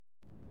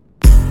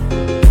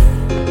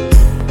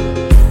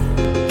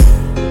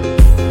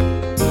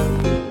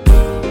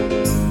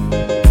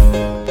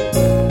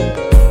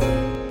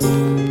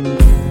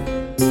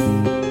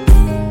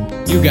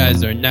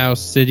now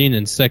sitting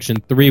in section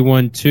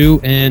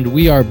 312, and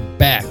we are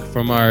back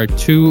from our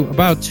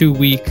about 2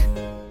 week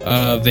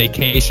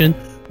vacation.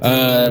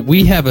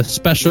 We have a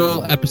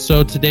special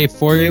episode today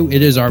for you.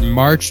 It is our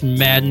March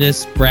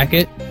Madness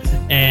bracket,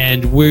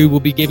 and we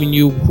will be giving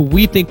you who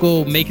we think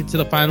will make it to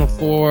the Final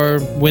Four,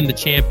 win the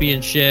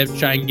championship,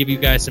 try and give you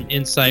guys some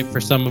insight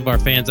for some of our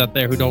fans out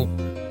there who don't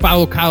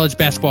follow college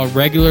basketball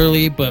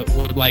regularly but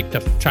would like to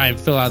try and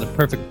fill out a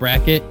perfect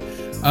bracket.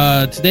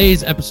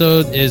 Today's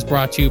episode is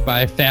brought to you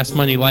by Fast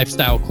Money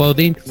Lifestyle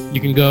Clothing.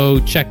 You can go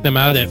check them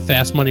out at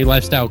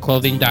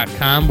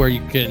fastmoneylifestyleclothing.com, where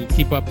you can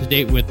keep up to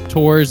date with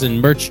tours and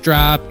merch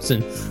drops,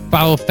 and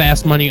follow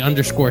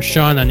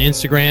fastmoney_Sean on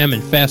Instagram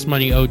and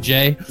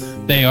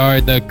fastmoneyoj. They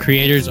are the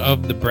creators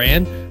of the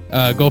brand.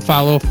 Go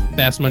follow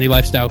Fast Money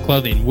Lifestyle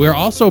Clothing. We're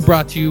also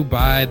brought to you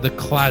by The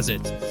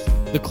Closet.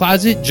 The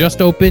Closet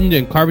just opened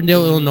in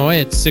Carbondale, Illinois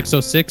at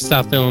 606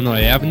 South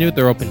Illinois Avenue.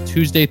 They're open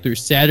Tuesday through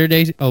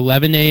Saturday,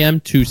 11 a.m.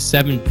 to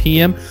 7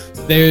 p.m.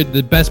 They're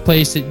the best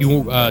place that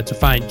you to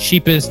find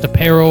cheapest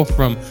apparel,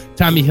 from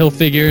Tommy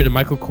Hilfiger to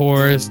Michael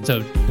Kors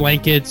to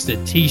blankets to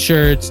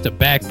T-shirts to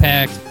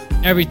backpacks.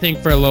 Everything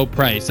for a low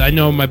price. I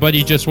know my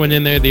buddy just went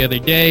in there the other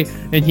day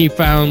and he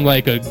found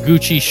like a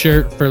Gucci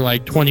shirt for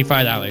like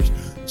 $25.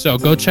 So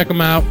go check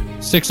them out.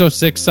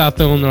 606 South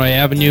Illinois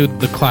Avenue,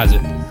 The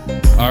Closet.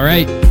 All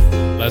right.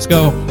 Let's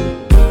go.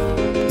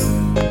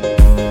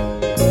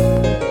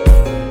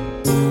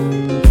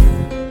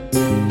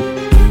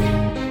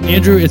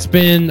 Andrew, it's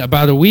been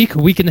about a week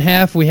and a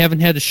half. We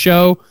haven't had a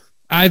show.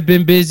 I've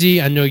been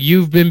busy. I know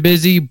you've been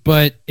busy,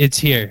 but it's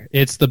here.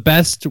 It's the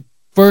best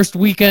first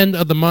weekend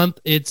of the month.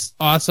 It's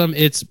awesome.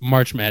 It's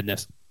March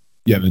Madness.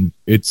 Yeah, man.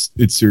 It's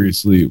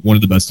seriously one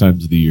of the best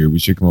times of the year. We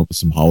should come up with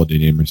some holiday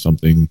name or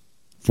something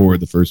for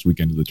the first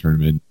weekend of the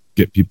tournament.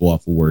 Get people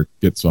off of work,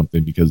 get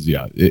something, because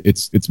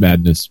it's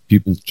madness.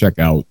 People check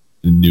out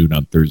at noon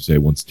on Thursday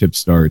once tip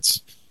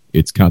starts.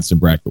 It's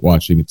constant bracket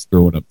watching. It's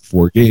throwing up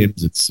 4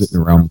 games. It's sitting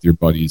around with your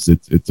buddies.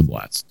 It's a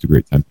blast. It's a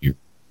great time of year.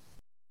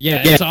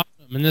 Yeah, it's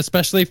awesome, and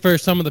especially for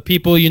some of the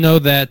people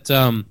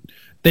that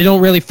they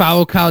don't really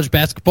follow college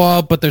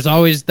basketball, but there's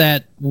always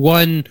that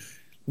one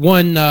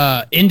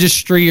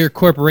industry or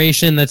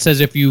corporation that says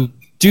if you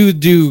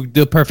do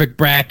the perfect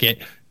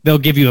bracket, they'll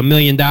give you $1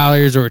 million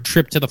or a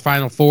trip to the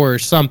Final Four or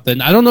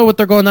something. I don't know what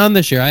they're going on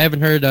this year. I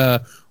haven't heard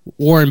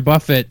Warren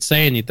Buffett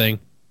say anything.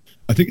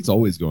 I think it's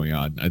always going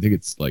on. I think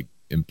it's like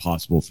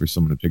impossible for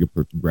someone to pick a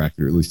perfect bracket,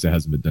 or at least it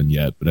hasn't been done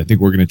yet. But I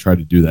think we're going to try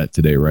to do that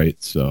today, right?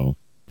 So,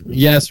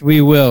 yes,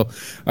 we will.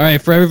 All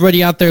right, for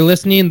everybody out there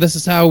listening, this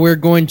is how we're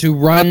going to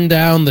run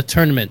down the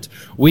tournament.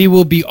 We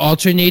will be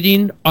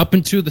alternating up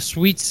into the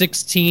Sweet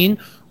 16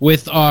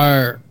 with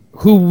our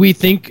who we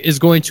think is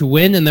going to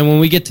win, and then when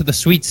we get to the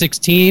Sweet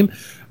 16,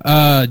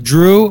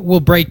 Drew will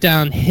break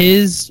down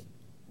his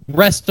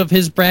rest of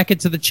his bracket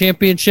to the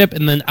championship,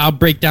 and then I'll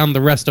break down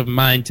the rest of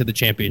mine to the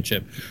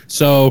championship.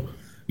 So,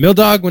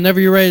 Mildog,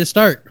 whenever you're ready to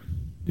start.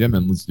 Yeah,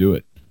 man, let's do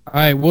it. All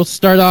right, we'll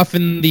start off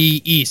in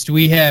the East.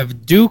 We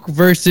have Duke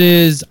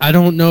versus, I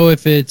don't know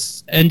if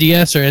it's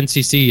NDS or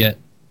NCC yet.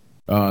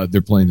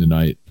 They're playing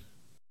tonight.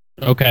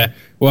 Okay.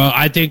 Well,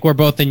 I think we're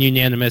both in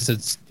unanimous.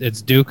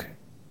 It's Duke.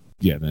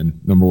 Yeah, man.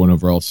 Number 1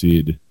 overall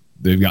seed.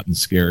 They've gotten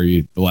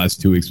scary. The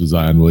last 2 weeks with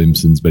Zion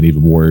Williamson's been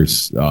even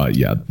worse. I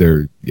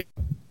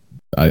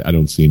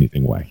don't see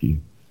anything wacky.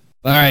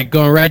 All right,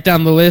 going right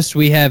down the list,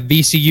 we have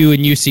VCU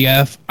and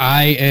UCF.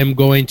 I am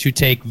going to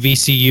take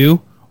VCU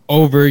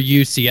over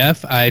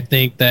UCF. I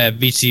think that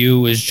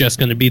VCU is just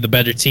going to be the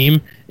better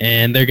team,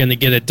 and they're going to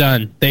get it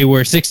done. They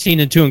were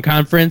 16-2 in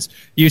conference.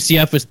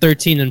 UCF was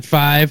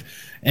 13-5,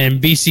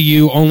 and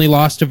VCU only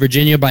lost to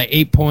Virginia by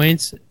 8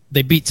 points.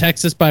 They beat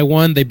Texas by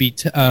 1. They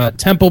beat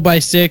Temple by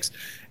 6.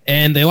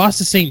 And they lost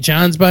to St.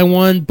 John's by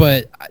 1,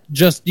 but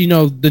just,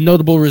 the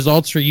notable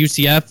results for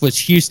UCF was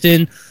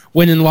Houston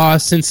win and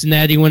loss,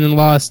 Cincinnati win and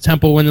loss,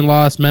 Temple win and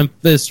loss,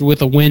 Memphis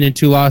with a win and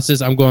 2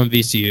 losses. I'm going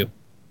VCU.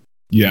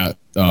 Yeah.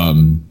 All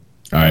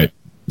right.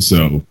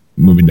 So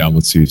moving down,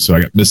 let's see. So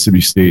I got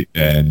Mississippi State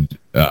and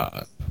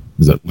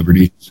is that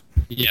Liberty?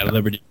 Yeah,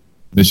 Liberty.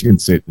 Michigan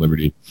State,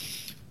 Liberty.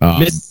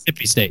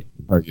 Mississippi State.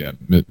 Oh, yeah,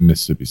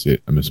 Mississippi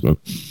State. I misspoke.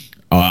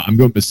 I'm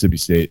going Mississippi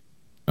State.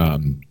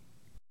 I'm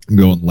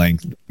going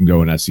length. I'm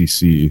going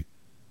SEC.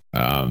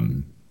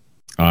 I'm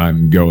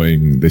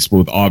going. They split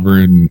with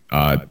Auburn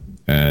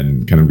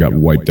and kind of got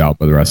wiped out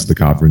by the rest of the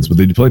conference, but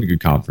they played a good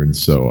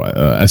conference. So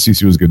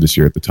SEC was good this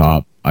year at the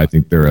top. I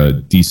think they're a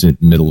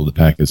decent middle of the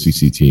pack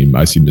SEC team.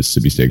 I see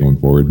Mississippi State going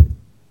forward.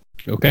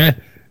 Okay.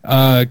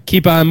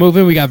 Keep on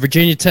moving. We got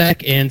Virginia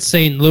Tech and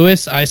St.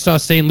 Louis. I saw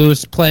St.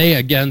 Louis play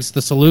against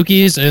the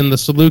Salukis, and the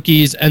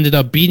Salukis ended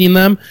up beating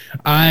them.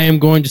 I am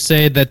going to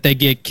say that they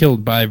get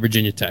killed by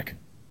Virginia Tech.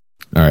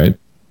 All right.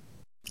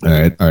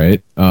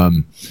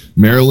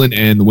 Maryland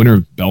and the winner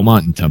of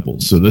Belmont and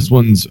Temple. So this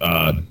one's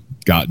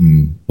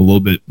gotten a little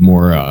bit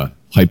more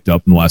hyped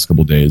up in the last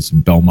couple of days.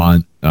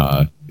 Belmont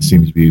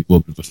seems to be a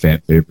little bit of a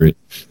fan favorite.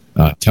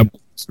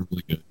 Temple is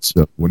really good.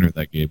 So the winner of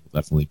that game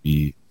will definitely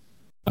be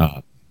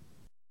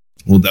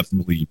will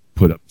definitely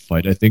put up a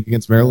fight, I think,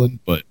 against Maryland.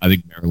 But I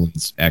think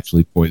Maryland's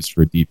actually poised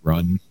for a deep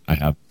run. I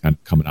have kind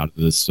of coming out of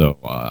this, so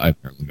I have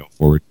Maryland go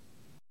forward.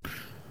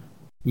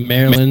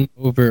 Maryland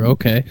over.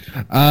 Okay.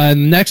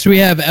 Next we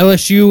have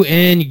LSU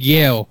and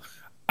Yale.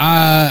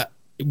 I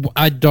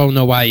don't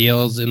know why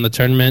Yale's in the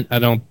tournament. I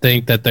don't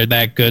think that they're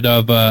that good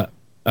of a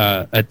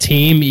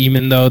team,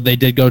 even though they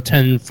did go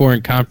 10-4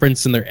 in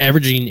conference and they're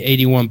averaging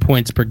 81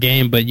 points per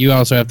game. But you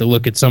also have to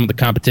look at some of the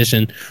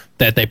competition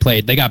that they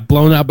played. They got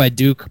blown out by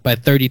Duke by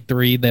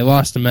 33. They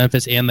lost to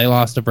Memphis and they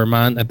lost to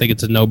Vermont. I think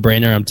it's a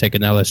no-brainer. I'm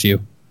taking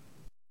LSU.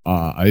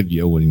 I have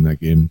Yale winning that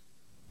game.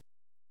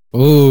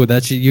 Oh,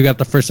 you got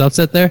the first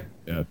upset there?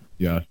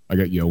 Yeah. I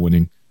got Yale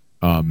winning.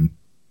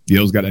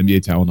 Yale's got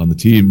NBA talent on the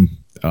team.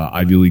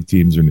 Ivy League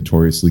teams are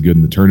notoriously good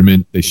in the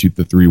tournament. They shoot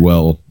the three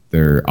well.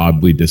 They're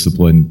oddly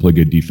disciplined, play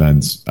good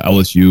defense.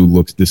 LSU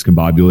looks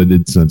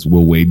discombobulated since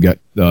Will Wade got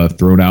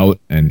thrown out,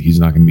 and he's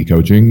not going to be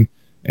coaching.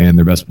 And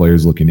their best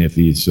players looking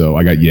iffy. So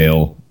I got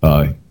Yale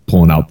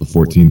pulling out the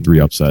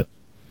 14-3 upset.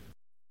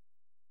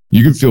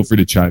 You can feel free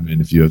to chime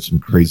in if you have some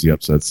crazy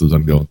upsets as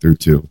I'm going through,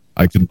 too.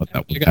 I can let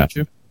that one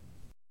happen.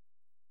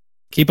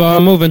 Keep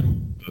on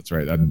moving. That's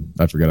right.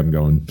 I forget I'm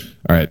going.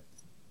 All right.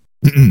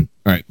 All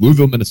right.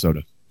 Louisville,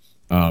 Minnesota.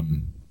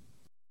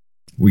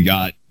 We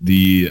got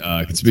the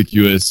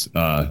conspicuous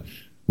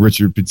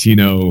Richard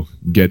Pitino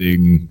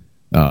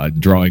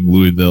drawing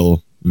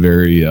Louisville.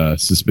 Very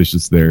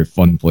suspicious there.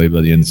 Fun play by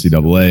the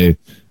NCAA.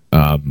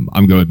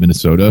 I'm going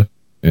Minnesota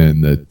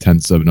in the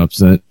 10-7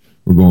 upset.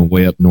 We're going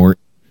way up north.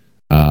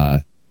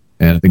 And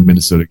I think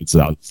Minnesota gets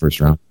it out of the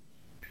first round.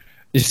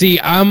 You see,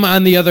 I'm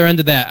on the other end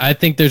of that. I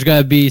think there's got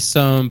to be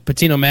some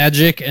Pitino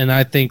magic, and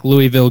I think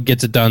Louisville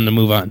gets it done to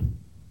move on.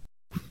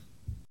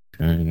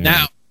 Okay.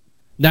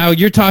 Now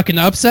you're talking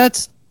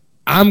upsets.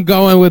 I'm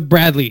going with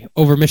Bradley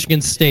over Michigan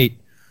State.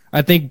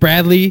 I think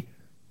Bradley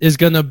is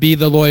going to be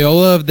the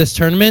Loyola of this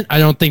tournament. I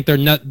don't think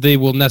they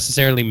will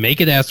necessarily make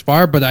it as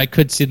far, but I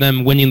could see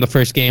them winning the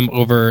first game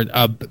over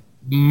a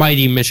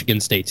mighty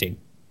Michigan State team.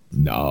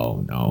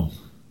 No. No.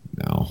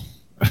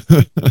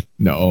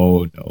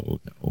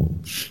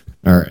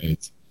 All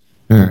right.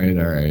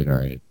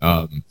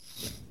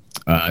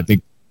 I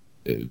think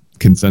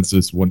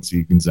consensus once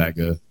seed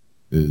Gonzaga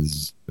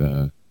is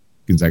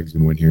Gonzaga's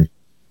going to win here.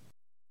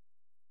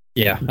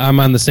 Yeah, I'm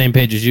on the same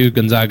page as you.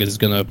 Gonzaga is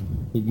going to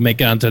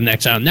make it on to the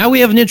next round. Now we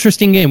have an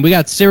interesting game. We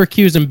got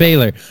Syracuse and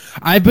Baylor.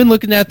 I've been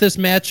looking at this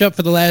matchup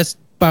for the last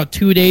about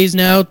 2 days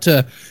now.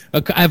 I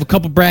have a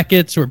couple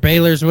brackets where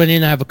Baylor's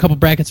winning. I have a couple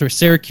brackets where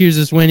Syracuse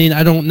is winning.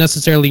 I don't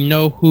necessarily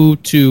know who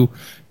to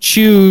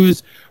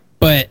choose,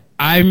 but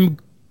I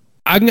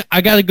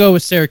got to go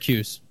with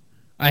Syracuse.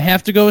 I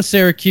have to go with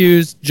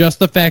Syracuse. Just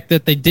the fact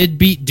that they did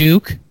beat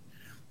Duke,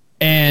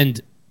 and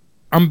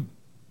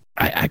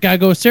I gotta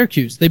go with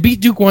Syracuse. They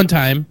beat Duke one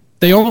time.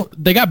 They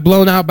got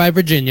blown out by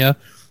Virginia.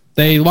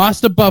 They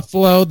lost to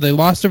Buffalo. They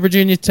lost to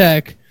Virginia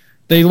Tech.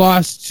 They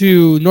lost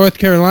to North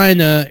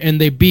Carolina, and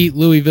they beat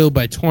Louisville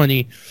by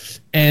 20.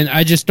 And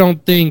I just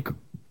don't think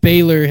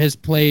Baylor has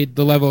played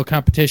the level of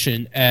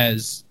competition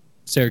as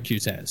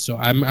Syracuse has. So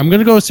I'm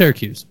gonna go with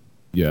Syracuse.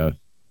 Yeah.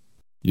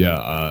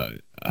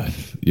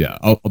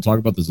 I'll talk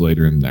about this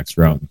later in the next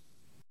round.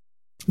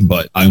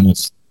 But I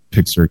almost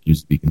picked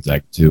Syracuse to beat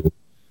Gonzaga too.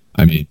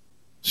 I mean,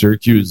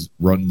 Syracuse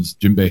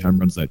Jim Boeheim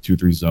runs that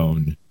 2-3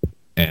 zone,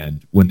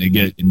 and when they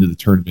get into the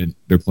tournament,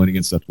 they're playing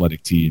against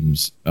athletic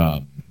teams,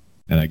 and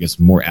I guess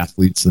more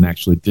athletes than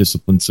actually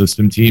disciplined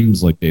system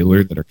teams like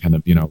Baylor that are kind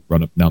of,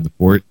 run up and down the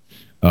court.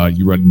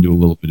 You run into a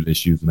little bit of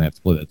issues when they have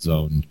to play that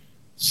zone.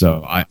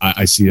 So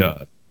I see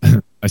a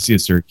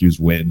Syracuse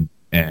win,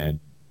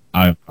 and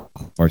I don't know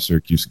how far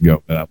Syracuse can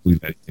go, but I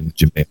believe anything with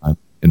Jim Boeheim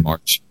in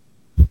March.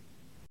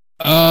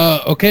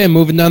 Okay,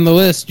 moving down the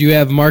list, you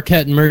have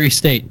Marquette and Murray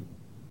State.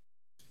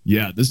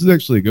 Yeah, this is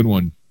actually a good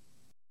one.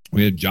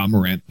 We had John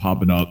Morant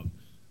popping up.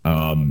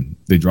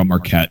 They draw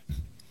Marquette.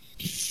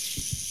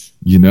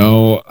 I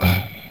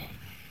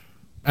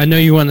know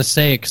you want to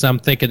say it because I'm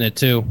thinking it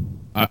too.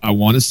 I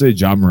want to say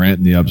John Morant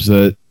in the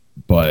upset,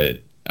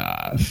 but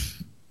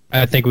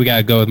I think we got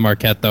to go with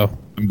Marquette, though.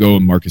 I'm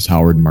going Marcus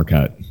Howard and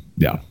Marquette.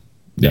 Yeah,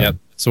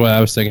 that's what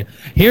I was thinking.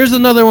 Here's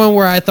another one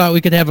where I thought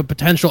we could have a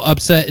potential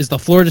upset is the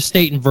Florida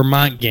State and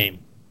Vermont game.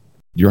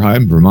 You're high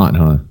in Vermont,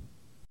 huh?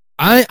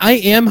 I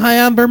am high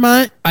on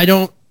Vermont. I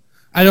don't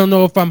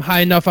know if I'm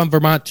high enough on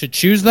Vermont to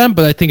choose them,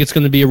 but I think it's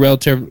going to be a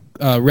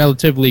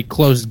relatively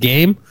close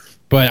game.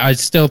 But I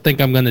still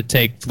think I'm going to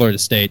take Florida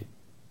State.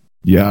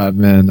 Yeah,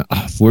 man.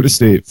 Florida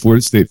State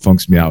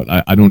funks me out.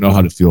 I don't know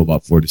how to feel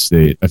about Florida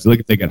State. I feel like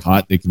if they get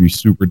hot, they could be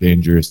super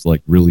dangerous,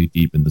 like really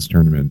deep in this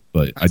tournament.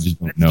 But I just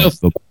don't know.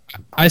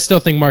 I still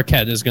think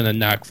Marquette is going to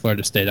knock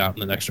Florida State out in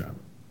the next round.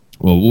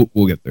 Well,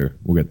 we'll get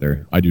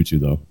there. I do too,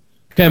 though.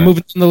 Okay,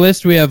 moving on the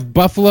list, we have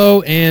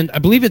Buffalo and I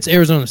believe it's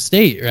Arizona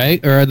State,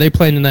 right? Or are they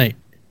playing tonight?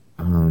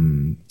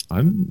 I'm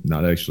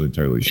not actually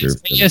entirely sure.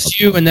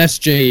 ASU and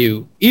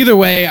SJU. Either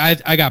way,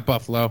 I got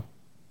Buffalo.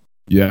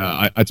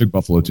 Yeah, I took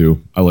Buffalo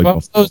too. I like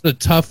Buffalo. Buffalo's a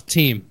tough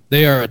team.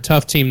 They are a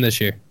tough team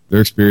this year.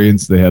 Their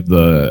experience. They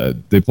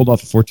pulled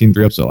off a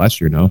 14-3 upset last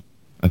year. No,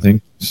 I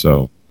think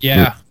so.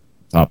 Yeah,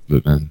 top of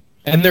it, man.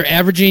 And they're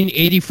averaging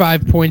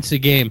 85 points a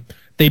game.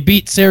 They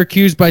beat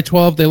Syracuse by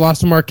 12. They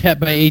lost to Marquette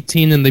by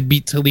 18, and they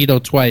beat Toledo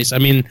twice. I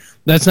mean,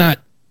 that's not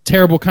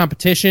terrible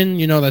competition.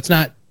 That's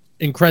not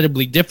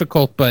incredibly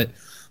difficult, but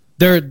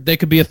they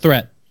could be a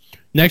threat.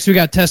 Next, we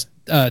got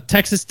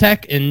Texas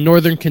Tech and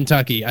Northern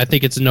Kentucky. I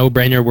think it's a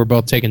no-brainer. We're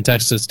both taking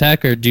Texas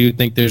Tech, or do you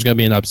think there's going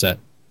to be an upset?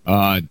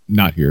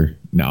 Not here.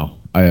 No,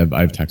 I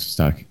have Texas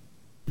Tech.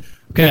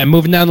 Okay,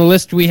 moving down the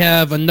list, we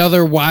have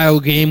another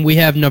wild game. We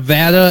have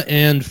Nevada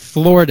and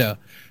Florida.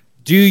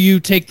 Do you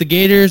take the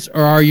Gators,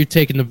 or are you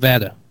taking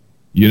Nevada?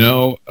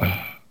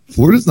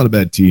 Florida's not a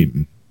bad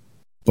team,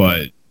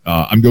 but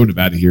I'm going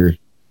Nevada here.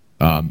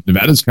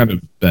 Nevada's kind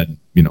of been,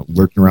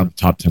 lurking around the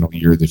top 10 all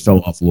year. They fell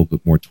off a little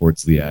bit more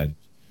towards the end.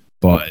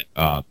 But,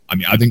 I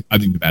think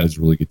Nevada's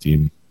a really good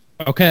team.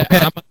 Okay.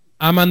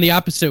 I'm on the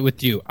opposite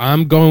with you.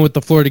 I'm going with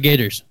the Florida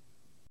Gators.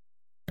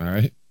 All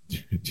right. Do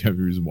you have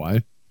a reason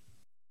why?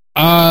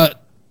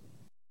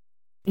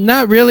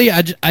 Not really.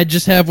 I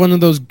just have one of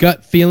those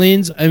gut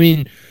feelings. I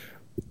mean,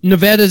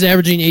 Nevada's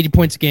averaging 80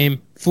 points a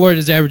game.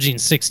 Florida's averaging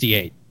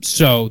 68.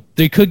 So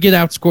they could get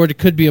outscored. It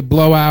could be a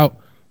blowout.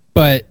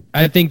 But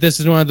I think this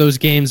is one of those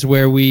games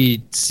where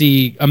we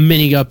see a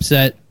mini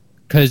upset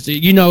because,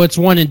 it's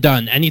one and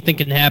done. Anything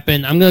can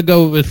happen. I'm going to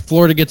go with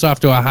Florida gets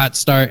off to a hot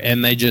start,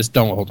 and they just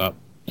don't hold up.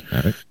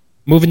 All right.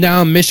 Moving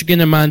down,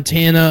 Michigan and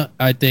Montana.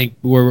 I think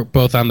we're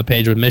both on the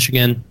page with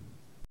Michigan.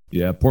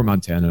 Yeah, poor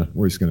Montana.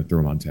 We're just going to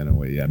throw Montana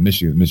away. Yeah,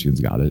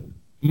 Michigan's got it.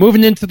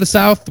 Moving into the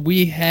South,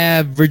 we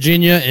have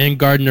Virginia and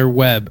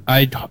Gardner-Webb.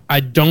 I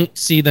don't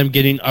see them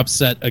getting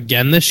upset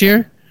again this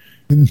year.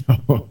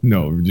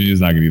 No,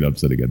 Virginia's not going to get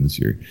upset again this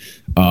year.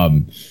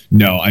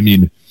 No, I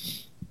mean,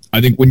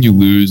 I think when you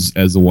lose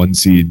as a 1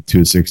 seed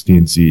to a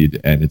 16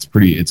 seed, and it's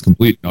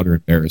complete and utter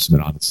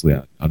embarrassment, honestly,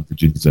 on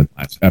Virginia's end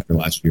after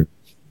last year,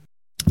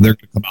 they're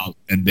going to come out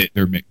and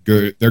they're going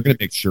to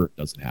make sure it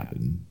doesn't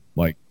happen.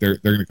 Like they're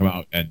going to come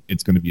out and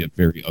it's going to be a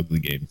very ugly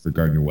game for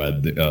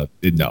Gardner-Webb.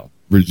 No,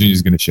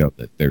 Virginia's going to show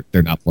that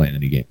they're not playing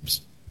any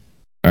games.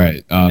 All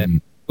right.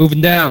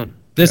 Moving down,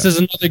 this is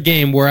another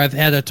game where I've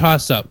had a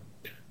toss-up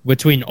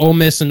between Ole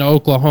Miss and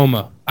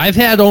Oklahoma. I've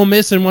had Ole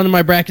Miss in one of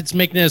my brackets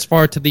making it as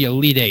far to the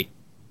Elite Eight.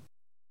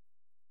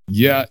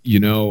 Yeah,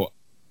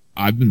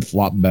 I've been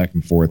flopping back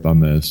and forth on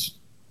this.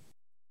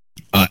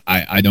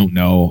 I don't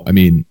know. I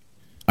mean,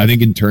 I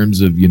think in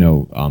terms of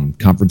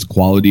conference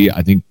quality,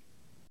 I think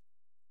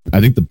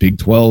the Big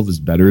 12 is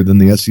better than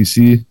the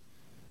SEC.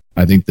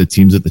 I think the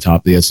teams at the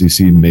top of the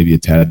SEC maybe a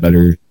tad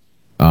better.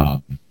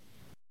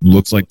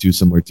 Looks like two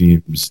similar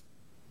teams.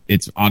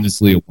 It's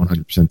honestly a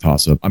 100%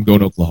 toss-up. I'm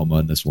going Oklahoma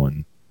in this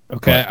one.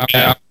 Okay,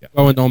 I'm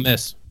going Ole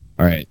Miss.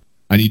 All right,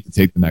 I need to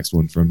take the next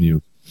one from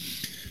you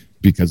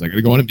because I got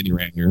to go on a mini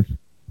rant here.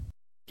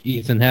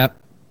 Ethan Happ,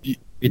 free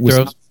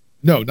throws.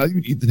 No, not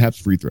even Ethan Happ's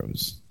free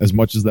throws. As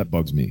much as that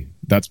bugs me,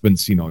 that's been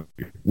seen all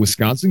year.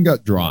 Wisconsin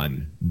got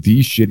drawn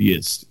the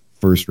shittiest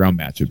first-round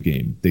matchup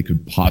game they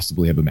could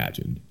possibly have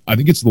imagined. I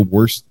think it's the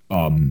worst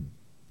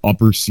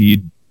upper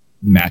seed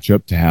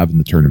matchup to have in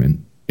the tournament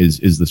is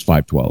this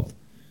 5-12.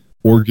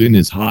 Oregon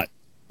is hot.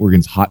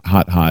 Oregon's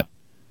hot.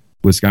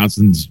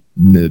 Wisconsin's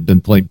been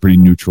playing pretty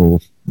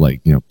neutral,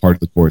 part of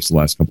the course the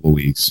last couple of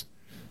weeks.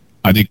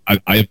 I think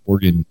I have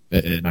Oregon,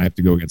 and I have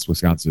to go against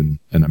Wisconsin,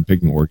 and I'm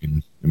picking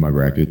Oregon in my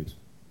bracket.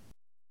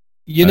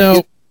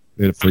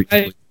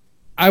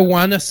 I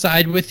want to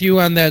side with you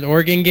on that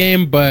Oregon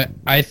game, but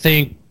I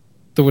think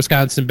the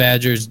Wisconsin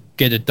Badgers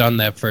get it done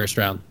that first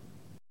round.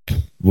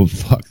 Well,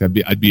 fuck.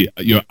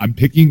 I'm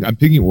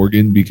picking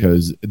Oregon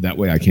because that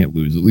way I can't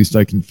lose. At least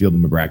I can field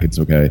in my brackets,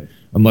 okay?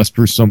 Unless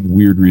for some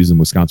weird reason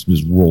Wisconsin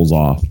just rolls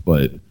off,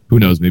 but who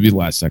knows? Maybe the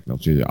last second I'll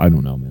change it. I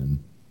don't know,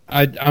 man.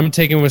 I'm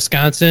taking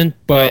Wisconsin,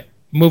 but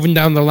moving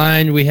down the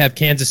line, we have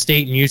Kansas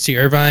State and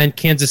UC Irvine.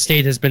 Kansas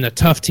State has been a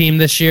tough team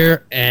this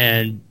year,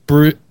 and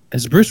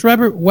is Bruce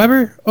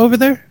Weber over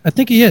there? I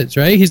think he is,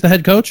 right? He's the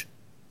head coach?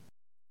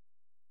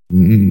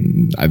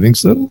 I think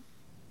so.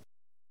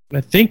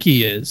 I think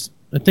he is.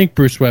 I think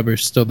Bruce Weber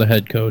is still the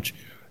head coach.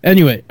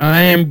 Anyway, I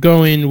am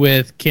going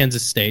with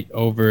Kansas State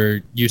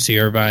over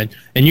UC Irvine.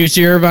 And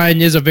UC Irvine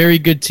is a very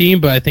good team,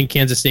 but I think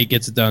Kansas State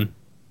gets it done.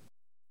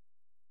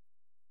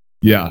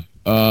 Yeah.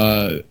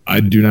 I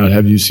do not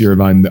have UC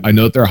Irvine. I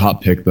know that they're a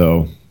hot pick,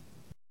 though.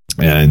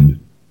 And,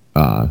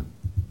 I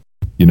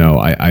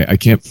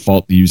can't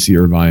fault the UC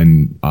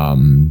Irvine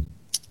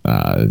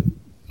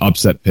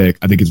upset pick.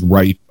 I think it's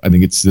right. I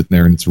think it's sitting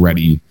there and it's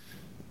ready.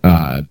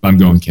 I'm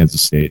going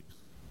Kansas State.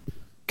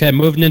 Okay,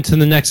 moving into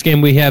the next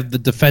game, we have the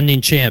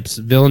defending champs,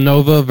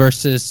 Villanova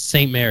versus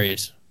St.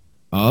 Mary's.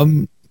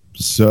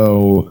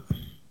 So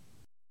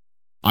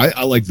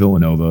I like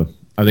Villanova.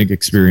 I think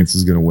experience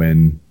is going to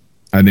win.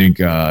 I think,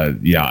 I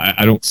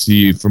don't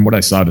see, from what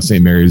I saw to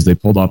St. Mary's, they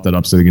pulled off that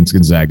upset against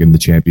Gonzaga in the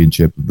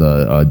championship of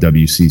the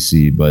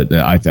WCC, but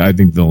I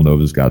think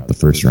Villanova's got the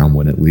first round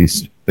win at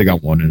least. They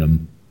got one in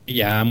them.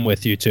 Yeah, I'm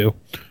with you too.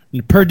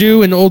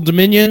 Purdue and Old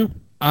Dominion,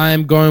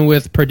 I'm going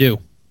with Purdue.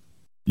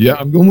 Yeah,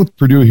 I'm going with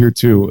Purdue here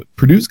too.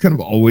 Purdue's kind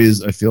of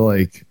always, I feel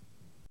like,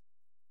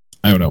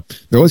 I don't know,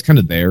 they're always kind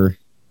of there.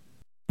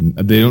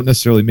 They don't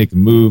necessarily make a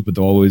move, but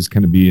they'll always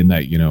kind of be in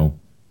that,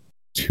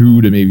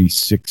 2 to maybe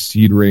 6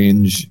 seed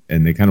range,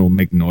 and they kind of will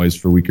make noise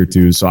for a week or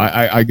two. So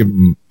I give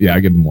them, I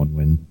give them one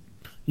win.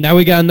 Now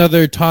we got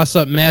another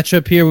toss-up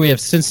matchup here. We have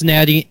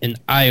Cincinnati and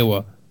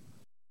Iowa.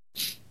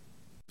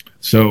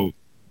 So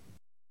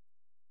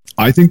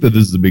I think that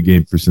this is a big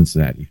game for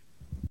Cincinnati.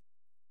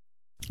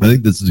 I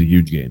think this is a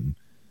huge game.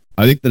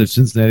 I think that if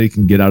Cincinnati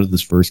can get out of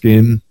this first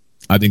game,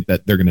 I think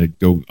that they're going to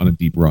go on a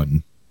deep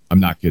run. I'm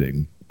not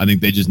kidding. I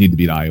think they just need to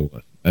beat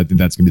Iowa. I think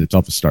that's going to be the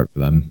toughest start for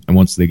them. And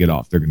once they get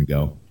off, they're going to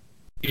go.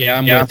 Yeah,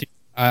 I'm with you.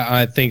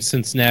 I think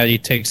Cincinnati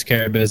takes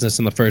care of business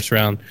in the first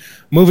round.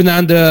 Moving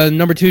on to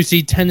number 2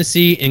 seed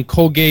Tennessee and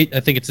Colgate. I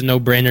think it's a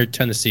no-brainer.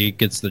 Tennessee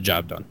gets the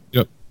job done.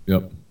 Yep.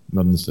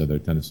 Nothing to say there,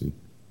 Tennessee.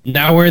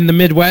 Now we're in the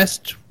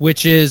Midwest,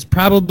 which is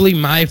probably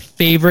my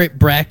favorite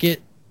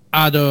bracket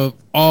out of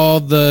all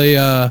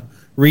the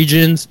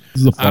regions.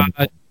 This is a fun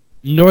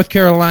North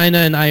Carolina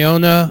and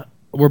Iona,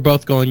 we're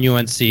both going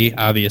UNC,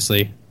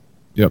 obviously.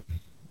 Yep.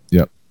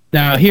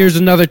 Now, here's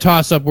another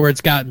toss-up where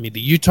it's gotten me. The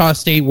Utah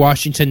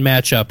State-Washington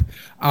matchup.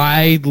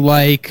 I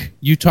like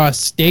Utah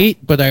State,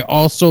 but I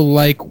also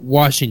like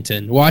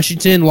Washington.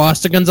 Washington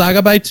lost to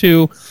Gonzaga by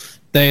 2.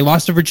 They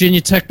lost to Virginia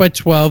Tech by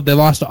 12. They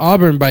lost to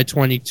Auburn by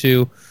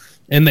 22.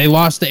 And they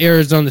lost to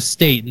Arizona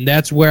State. And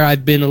that's where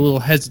I've been a little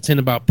hesitant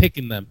about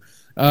picking them.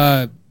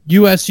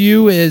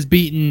 USU is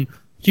beaten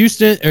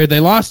Houston, or they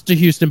lost to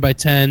Houston by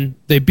 10.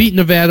 They beat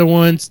Nevada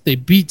once. They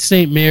beat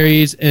St.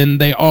 Mary's, and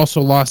they also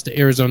lost to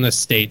Arizona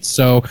State.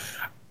 So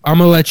I'm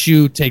going to let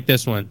you take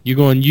this one. You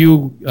going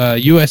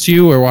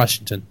USU or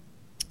Washington?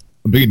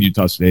 I'm big in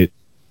Utah State.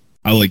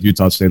 I like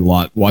Utah State a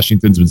lot.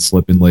 Washington's been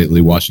slipping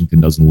lately. Washington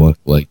doesn't look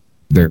like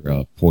they're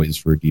poised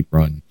for a deep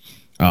run.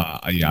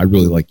 I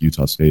really like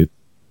Utah State.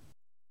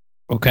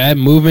 Okay,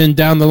 moving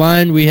down the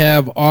line, we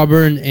have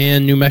Auburn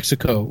and New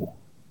Mexico.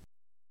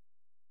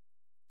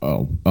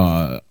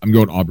 I'm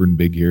going Auburn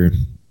big here.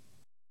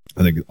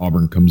 I think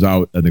Auburn comes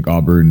out. I think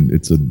Auburn,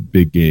 it's a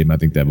big game. I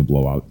think they have a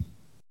blowout.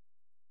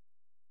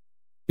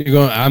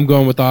 I'm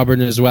going with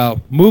Auburn as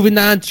well. Moving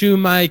on to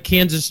my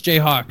Kansas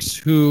Jayhawks,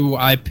 who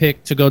I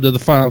pick to go to the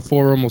Final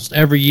Four almost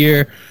every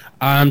year.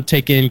 I'm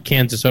taking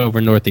Kansas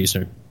over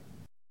Northeastern.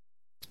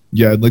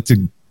 Yeah, I'd like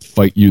to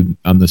fight you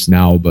on this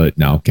now, but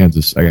no,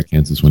 Kansas. I got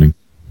Kansas winning.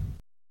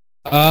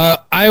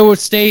 Iowa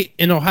State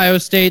and Ohio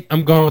State,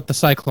 I'm going with the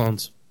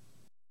Cyclones.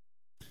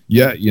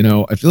 Yeah,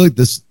 I feel like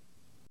this.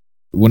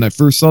 When I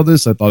first saw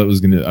this, I thought I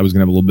was gonna have a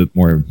little bit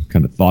more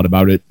kind of thought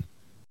about it.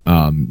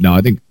 Now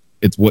I think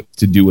it's what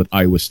to do with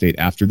Iowa State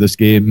after this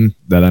game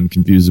that I'm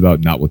confused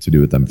about, not what to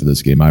do with them for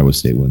this game. Iowa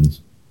State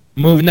wins.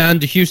 Moving on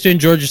to Houston,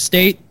 Georgia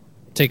State,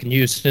 taking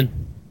Houston.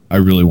 I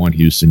really want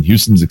Houston.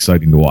 Houston's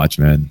exciting to watch,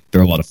 man.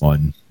 They're a lot of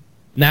fun.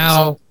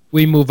 Now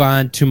we move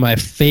on to my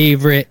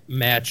favorite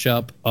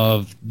matchup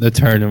of the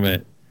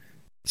tournament: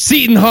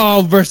 Seton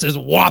Hall versus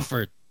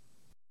Wofford.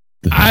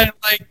 I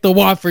like the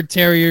Wofford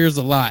Terriers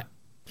a lot.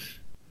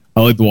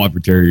 I like the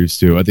Wofford Terriers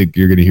too. I think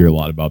you're going to hear a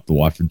lot about the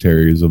Wofford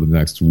Terriers over the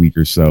next week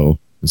or so.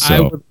 I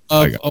would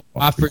love a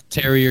Wofford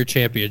Terrier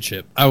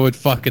championship. I would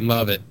fucking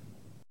love it.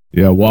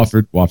 Yeah,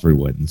 Wofford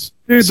wins.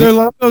 Dude, their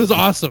logo is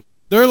awesome.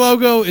 Their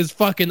logo is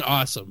fucking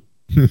awesome.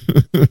 All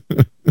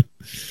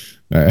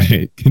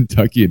right,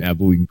 Kentucky and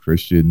Abilene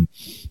Christian.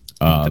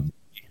 I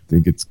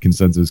think it's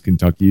consensus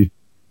Kentucky.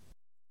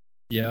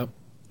 Yep.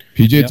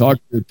 PJ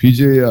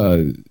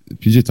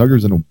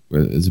Tucker's in a.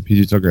 Is it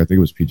PJ Tucker? I think it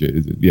was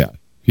PJ. Yeah,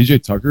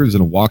 PJ Tucker is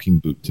in a walking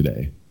boot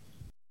today.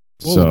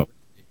 Whoa. So,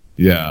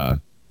 yeah.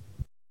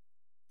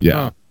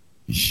 Huh.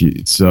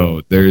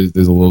 So there's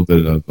a little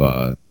bit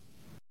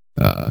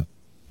of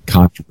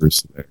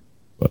controversy there,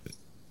 but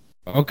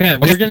okay,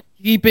 we're gonna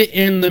keep it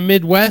in the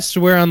Midwest.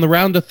 We're on the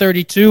round of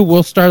 32.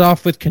 We'll start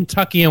off with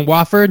Kentucky and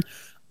Wofford.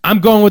 I'm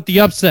going with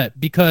the upset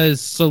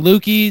because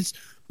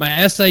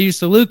my SIU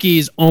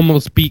Salukis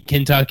almost beat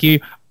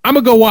Kentucky. I'm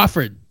going to go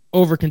Wofford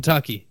over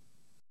Kentucky.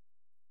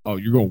 Oh,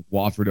 you're going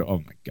Wofford? Oh,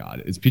 my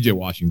God. It's PJ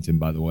Washington,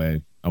 by the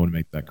way. I want to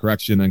make that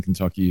correction on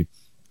Kentucky.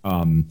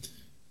 No,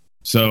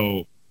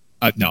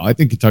 I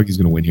think Kentucky's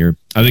going to win here.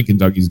 I think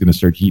Kentucky's going to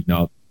start heating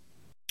up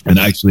and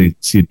actually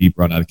see a deep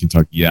run out of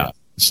Kentucky. Yeah.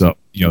 So,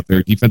 they're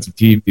a defensive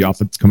team. The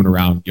offense coming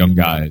around, young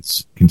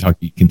guys.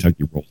 Kentucky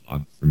rolls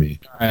on for me.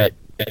 All right.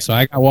 So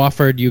I got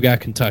Wofford. You got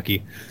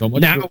Kentucky.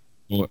 Now,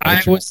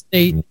 Iowa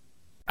State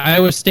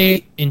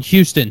and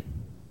Houston.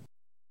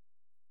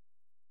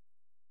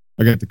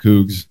 I got the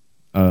Cougs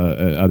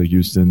out of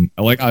Houston.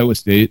 I like Iowa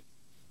State.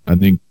 I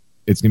think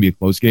it's going to be a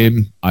close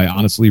game. I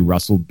honestly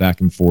wrestled back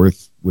and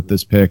forth with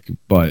this pick,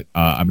 but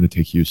I'm going to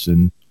take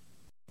Houston.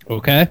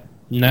 Okay.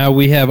 Now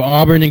we have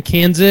Auburn and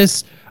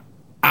Kansas.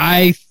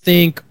 I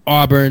think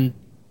Auburn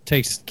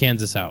takes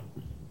Kansas out.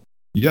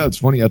 Yeah, it's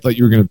funny. I thought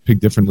you were going to pick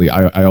differently.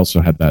 I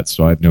also had that,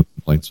 so I have no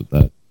complaints with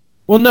that.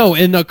 Well, no,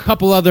 in a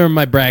couple other of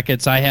my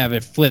brackets, I have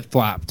it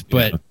flip-flopped.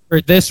 But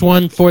for this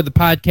one, for the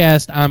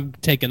podcast, I'm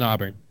taking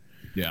Auburn.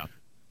 Yeah.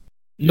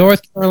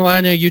 North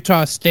Carolina,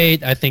 Utah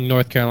State. I think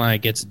North Carolina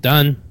gets it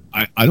done.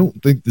 I don't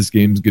think this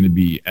game's going to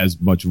be as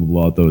much of a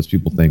blowout though as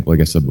people think. Like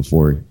I said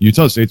before,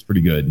 Utah State's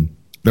pretty good.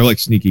 They're like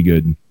sneaky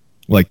good,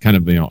 like kind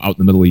of out in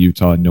the middle of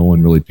Utah. No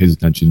one really pays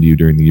attention to you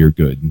during the year.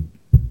 Good.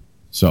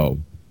 So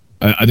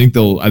I think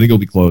it'll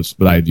be close,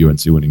 but I have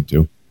UNC winning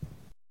too.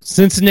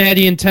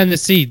 Cincinnati and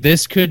Tennessee.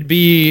 This could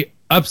be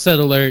upset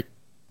alert.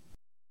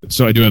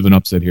 So I do have an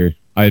upset here.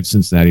 I have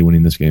Cincinnati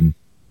winning this game.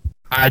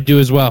 I do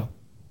as well.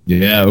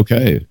 Yeah.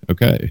 Okay.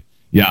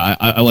 Yeah,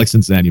 I like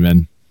Cincinnati,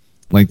 man.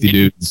 Lengthy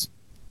dudes.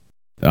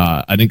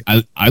 I think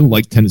I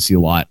like Tennessee a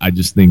lot. I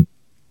just think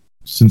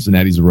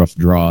Cincinnati's a rough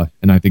draw,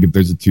 and I think if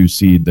there's a 2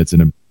 seed that's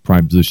in a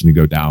prime position to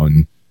go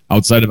down,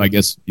 outside of I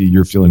guess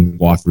you're feeling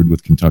Wofford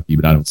with Kentucky,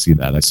 but I don't see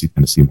that. I see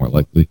Tennessee more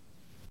likely.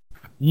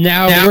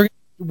 Now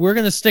we're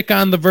gonna stick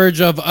on the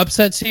verge of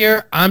upsets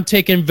here. I'm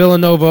taking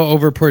Villanova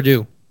over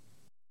Purdue.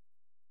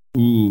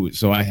 Ooh,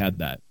 so I had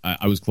that.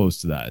 I was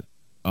close to that.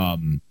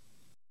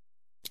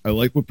 I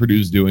like what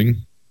Purdue's doing.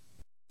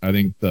 I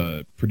think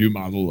the Purdue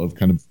model of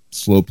kind of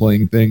slow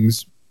playing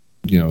things,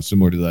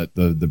 similar to that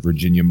the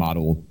Virginia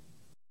model.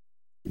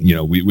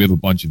 We have a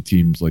bunch of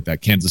teams like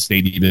that. Kansas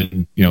State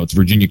even, it's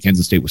Virginia,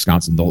 Kansas State,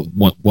 Wisconsin. The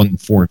 1,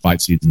 4, and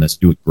 5 seeds in this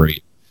do it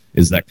great.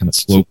 Is that kind of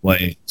slow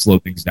play, slow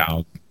things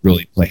down,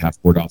 really play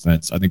half court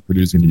offense. I think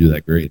Purdue's going to do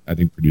that great. I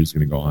think Purdue's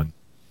going to go on.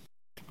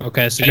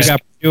 Okay, so you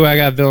got Purdue, I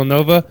got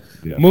Villanova.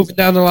 Yeah. Moving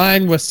down the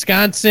line,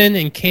 Wisconsin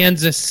and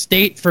Kansas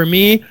State. For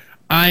me,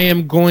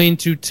 I'm going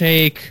to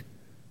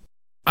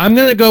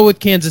go with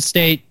Kansas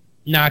State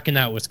knocking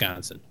out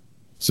Wisconsin.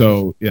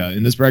 So, yeah,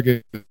 in this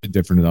bracket,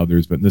 different than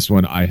others, but in this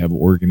one, I have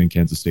Oregon and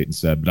Kansas State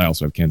instead, but I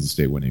also have Kansas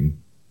State winning.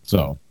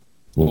 So,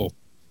 cool.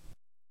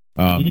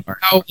 Now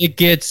it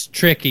gets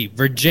tricky.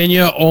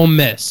 Virginia, Ole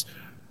Miss.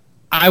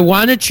 I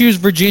want to choose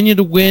Virginia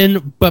to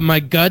win, but my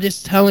gut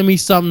is telling me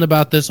something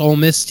about this Ole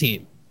Miss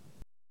team.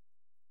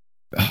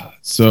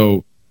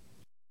 So,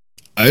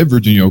 I have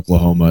Virginia,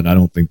 Oklahoma, and I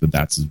don't think that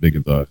that's as big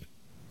of a,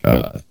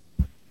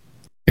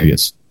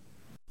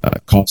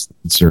 cost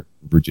concern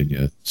for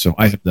Virginia. So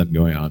I have them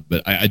going on,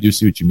 but I do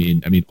see what you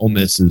mean. I mean, Ole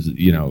Miss is,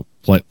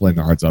 playing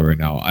their hearts out right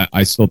now.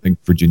 I still think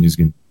Virginia's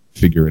going to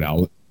figure it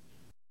out,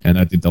 and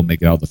I think they'll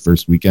make it out the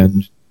first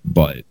weekend,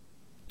 but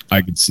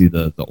I could see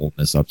the Ole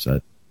Miss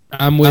upset.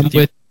 I'm going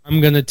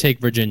to take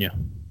Virginia.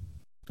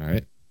 All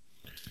right.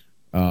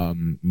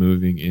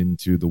 Moving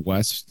into the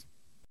West,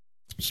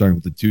 starting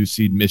with the 2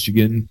 seed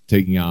Michigan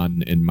taking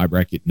on, in my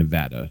bracket,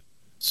 Nevada.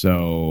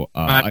 So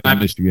I have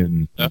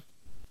Michigan.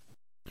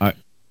 I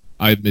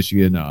have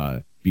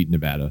Michigan beat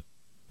Nevada.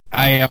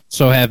 I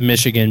also have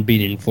Michigan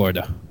beating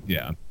Florida.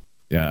 Yeah.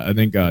 I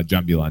think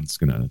John Beilein's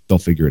they'll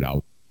figure it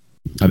out.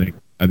 I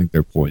think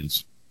they're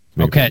poised.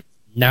 Okay.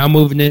 Now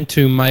moving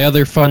into my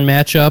other fun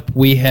matchup,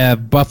 we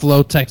have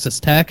Buffalo, Texas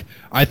Tech.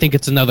 I think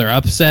it's another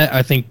upset.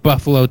 I think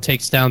Buffalo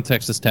takes down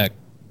Texas Tech.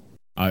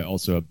 I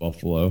also have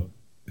Buffalo.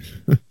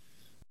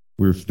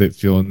 We're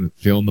feeling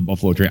the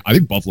Buffalo train. I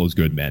think Buffalo's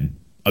good, man.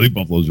 I think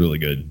Buffalo's really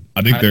good.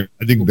 I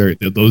think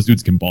those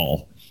dudes can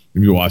ball.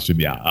 If you watch them,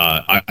 yeah.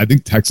 I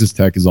think Texas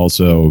Tech is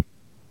also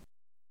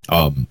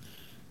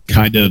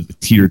kind of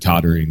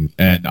teeter-tottering,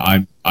 and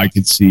I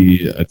could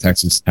see a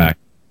Texas Tech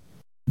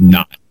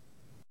not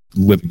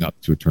living up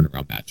to a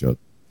turnaround matchup.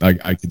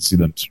 I could see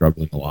them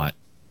struggling a lot.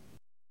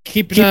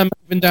 Keeping on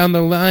moving down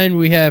the line,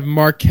 we have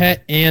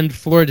Marquette and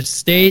Florida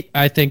State.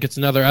 I think it's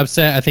another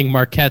upset. I think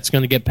Marquette's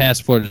going to get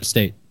past Florida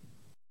State.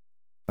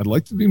 I'd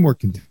like to be more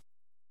content,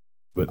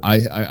 but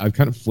I've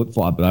kind of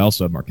flip-flopped, but I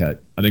also have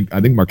Marquette. I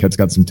think Marquette's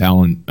got some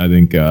talent. I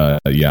think,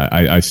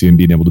 I see him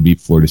being able to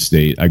beat Florida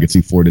State. I could see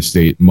Florida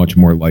State much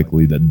more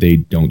likely that they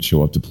don't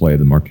show up to play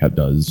than Marquette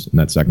does in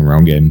that second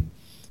round game.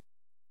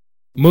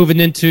 Moving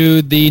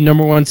into the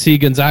number 1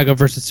 seed, Gonzaga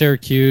versus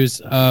Syracuse.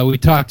 We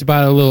talked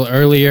about it a little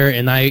earlier,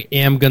 and I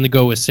am going to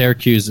go with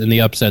Syracuse in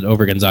the upset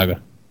over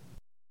Gonzaga.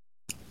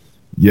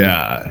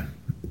 Yeah.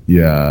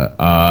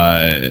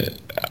 I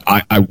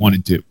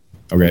wanted to.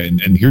 Okay,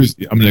 and I'm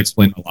going to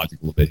explain my logic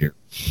a little bit here.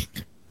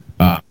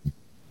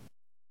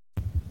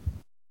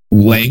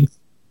 Length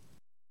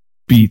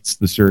beats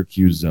the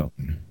Syracuse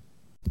zone,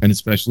 and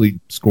especially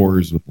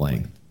scorers with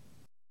length.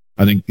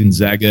 I think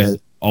Gonzaga,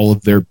 all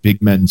of their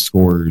big men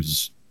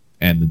scorers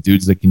and the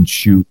dudes that can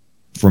shoot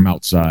from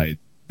outside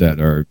that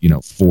are,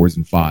 4s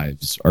and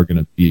 5s are going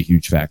to be a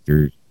huge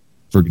factor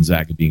for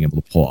Gonzaga being able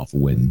to pull off a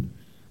win.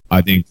 I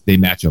think they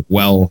match up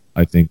well.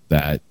 I think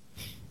that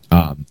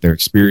their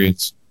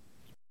experience,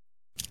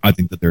 I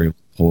think that they're able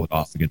to pull it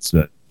off against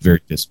a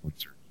very disciplined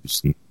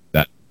Syracuse team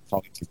that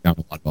probably take down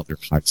a lot of other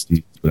high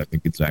seeds, but I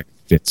think Gonzaga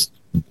fits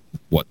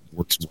what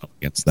works well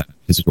against that,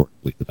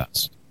 historically the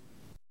best.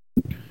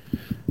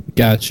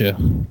 Gotcha.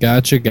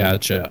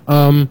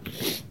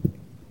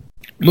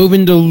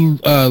 Moving to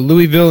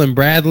Louisville and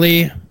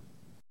Bradley.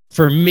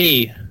 For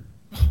me,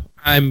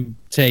 I'm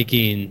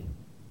taking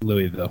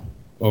Louisville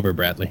over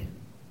Bradley.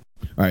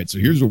 All right, so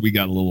here's where we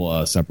got a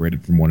little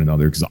separated from one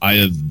another because I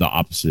have the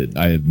opposite.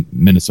 I have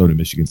Minnesota,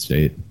 Michigan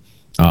State.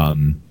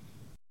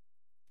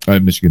 I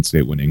have Michigan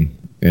State winning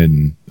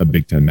in a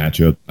Big Ten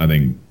matchup. I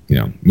think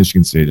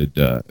Michigan State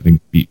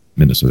had beat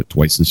Minnesota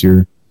twice this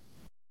year.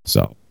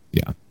 So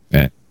yeah,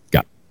 and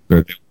got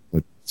Michigan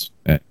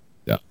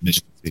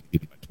State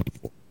beat them by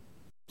 24.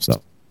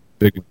 So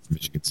big win for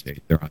Michigan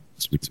State. They're on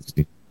the Sweet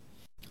 16.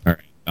 All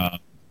right.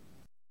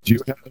 Do you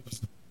have?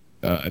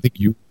 I think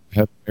you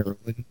have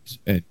Maryland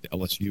and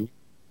LSU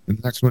in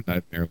the next one. I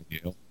have Maryland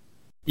Yale.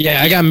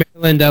 Yeah, I got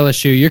Maryland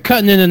LSU. You're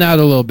cutting in and out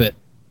a little bit.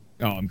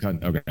 Oh, I'm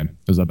cutting. Okay,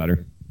 is that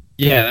better?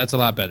 Yeah, that's a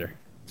lot better.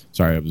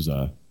 Sorry, I was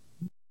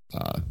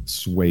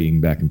swaying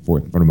back and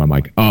forth in front of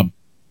my mic.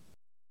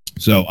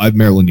 So I have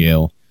Maryland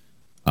Yale.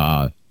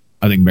 I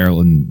think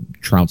Maryland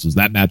trounces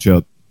that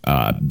matchup.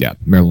 Yeah,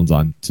 Maryland's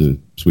on to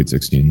Sweet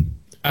 16.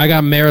 I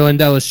got Maryland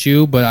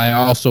LSU, but I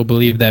also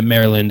believe that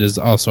Maryland is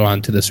also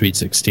on to the Sweet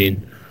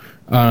 16.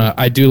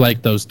 I do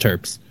like those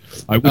Terps.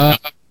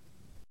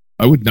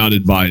 I would not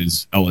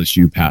advise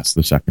LSU past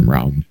the second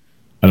round.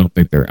 I don't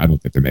think they're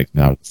making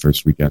it out of the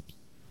first weekend.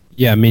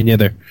 Yeah, me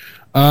neither.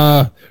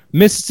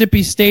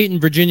 Mississippi State and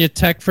Virginia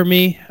Tech for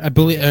me. I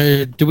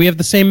believe. Do we have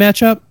the same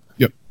matchup?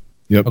 Yep.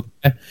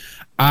 Okay.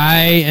 I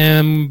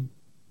am.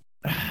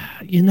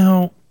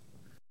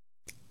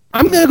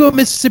 I'm gonna go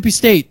Mississippi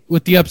State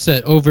with the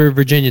upset over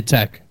Virginia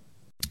Tech.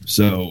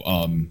 So,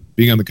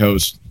 being on the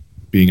coast,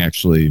 being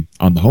actually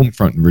on the home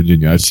front in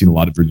Virginia, I've seen a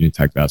lot of Virginia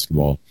Tech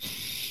basketball.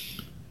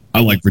 I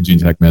like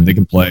Virginia Tech, man. They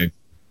can play.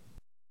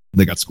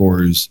 They got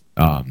scores.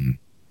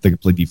 They can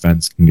play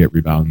defense, can get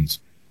rebounds.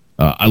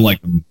 I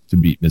like them to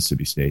beat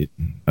Mississippi State.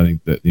 I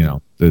think that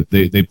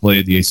they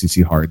play the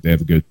ACC hard. They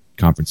have a good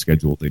conference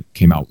schedule. They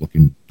came out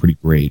looking pretty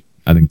great.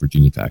 I think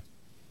Virginia Tech.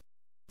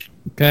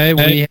 Okay,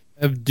 we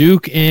have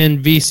Duke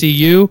and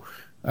VCU.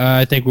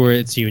 I think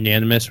it's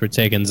unanimous. We're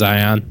taking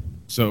Zion.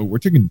 So we're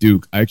taking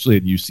Duke. I actually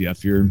had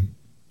UCF here.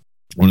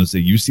 I want to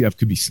say UCF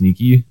could be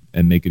sneaky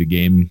and make it a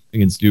game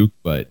against Duke,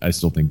 but I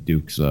still think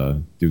Duke's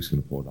going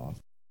to pull it off.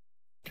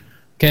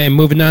 Okay,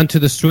 moving on to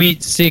the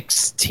Sweet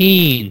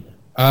 16.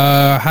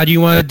 How do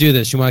you want to do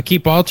this? You want to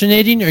keep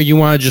alternating, or you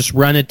want to just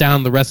run it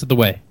down the rest of the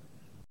way?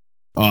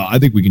 I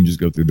think we can just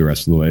go through the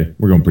rest of the way.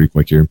 We're going pretty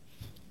quick here.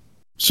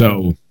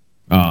 So,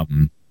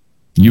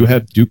 you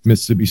have Duke,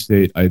 Mississippi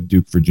State. I have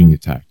Duke, Virginia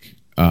Tech.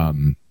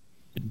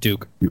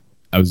 Duke.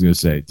 I was going to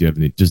say, do you have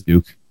any? Just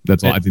Duke.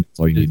 That's all. I think that's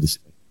all you need to say.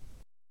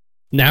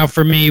 Now,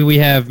 for me, we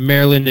have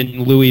Maryland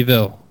and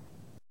Louisville.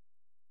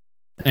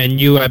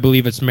 And you, I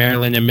believe it's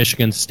Maryland and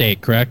Michigan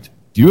State, correct?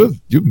 Do you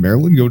have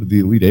Maryland go to the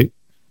Elite Eight?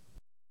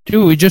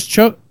 Dude,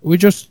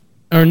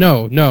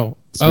 no.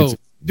 Oh,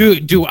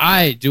 do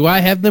I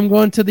have them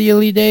going to the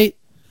Elite Eight?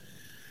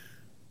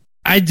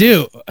 I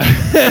do.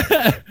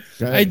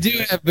 I do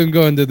have them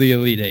going to the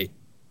Elite Eight.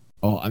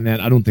 Oh,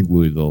 man, I don't think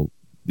Louisville.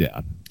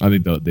 Yeah, I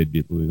think they'd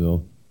beat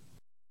Louisville.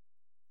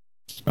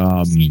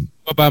 What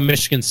about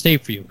Michigan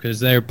State for you? Because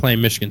they're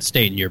playing Michigan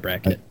State in your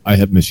bracket. I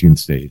have Michigan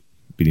State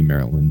beating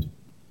Maryland.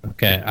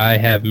 Okay, I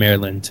have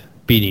Maryland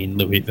beating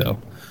Louisville.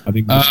 I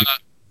think Michigan's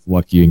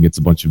lucky and gets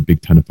a bunch of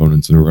Big Ten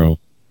opponents in a row.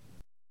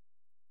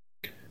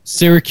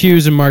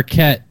 Syracuse and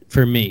Marquette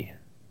for me.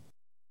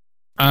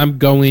 I'm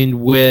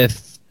going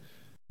with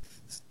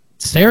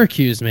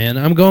Syracuse, man.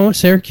 I'm going with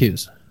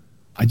Syracuse.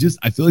 I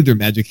feel like their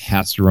magic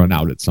has to run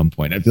out at some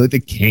point. I feel like they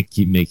can't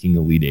keep making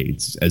Elite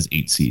Eights as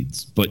 8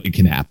 seeds, but it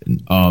can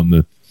happen.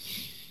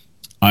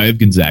 I have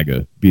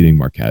Gonzaga beating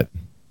Marquette.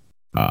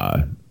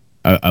 I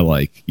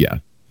like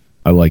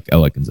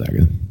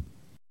Gonzaga.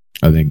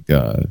 I think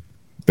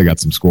they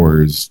got some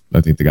scorers. I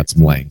think they got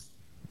some length.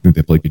 I think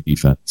they play good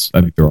defense.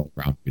 I think they're all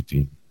around a good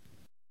team.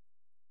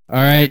 All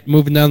right,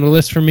 moving down the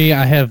list for me,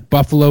 I have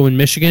Buffalo and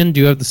Michigan. Do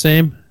you have the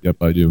same? Yep,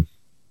 I do.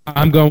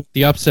 I'm going with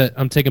the upset.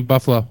 I'm taking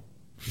Buffalo.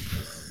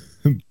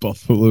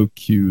 Buffalo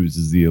Q's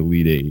is the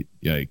Elite Eight.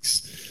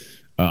 Yikes.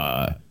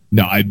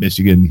 No, I have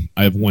Michigan.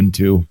 I have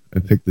 1-2. I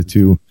picked the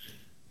two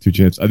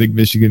champs. I think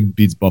Michigan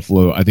beats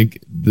Buffalo. I think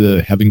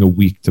having a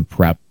week to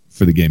prep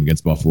for the game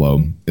against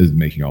Buffalo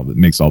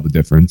makes all the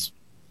difference.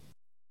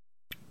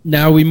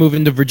 Now we move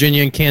into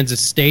Virginia and Kansas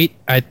State.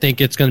 I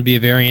think it's going to be a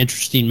very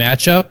interesting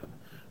matchup.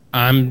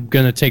 I'm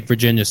going to take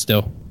Virginia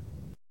still.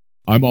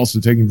 I'm also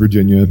taking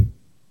Virginia.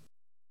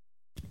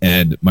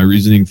 And my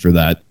reasoning for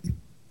that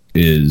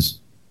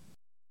is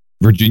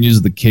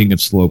Virginia's the king of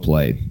slow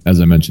play,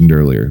 as I mentioned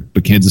earlier,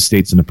 but Kansas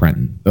State's an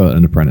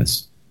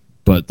apprentice.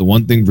 But the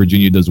one thing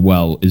Virginia does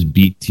well is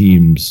beat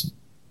teams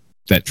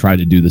that try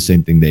to do the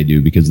same thing they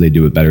do because they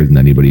do it better than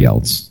anybody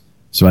else.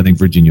 So I think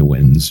Virginia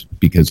wins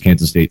because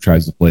Kansas State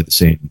tries to play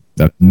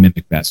the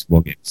mimic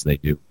basketball games they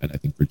do, and I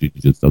think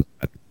Virginia just does it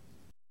better.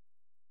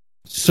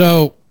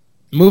 So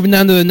moving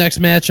on to the next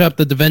matchup,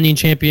 the defending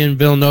champion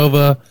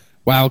Villanova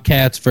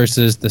Wildcats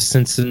versus the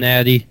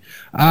Cincinnati.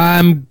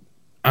 I'm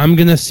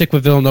going to stick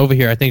with Villanova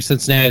here. I think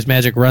Cincinnati's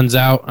magic runs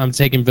out. I'm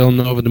taking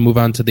Villanova to move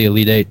on to the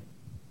Elite Eight.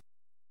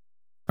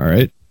 All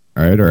right.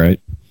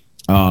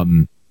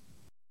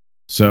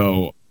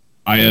 So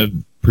I have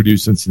Purdue,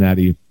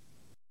 Cincinnati.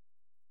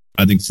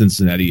 I think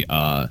Cincinnati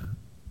out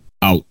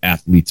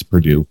athletes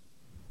Purdue,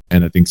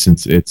 and I think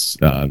since it's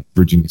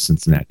Virginia,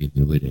 Cincinnati in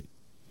the Elite Eight.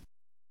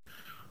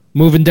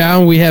 Moving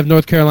down, we have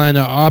North Carolina,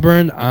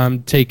 Auburn.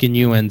 I'm taking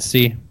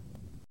UNC.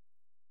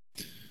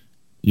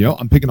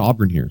 I'm picking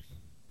Auburn here.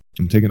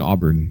 I'm taking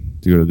Auburn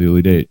to go to the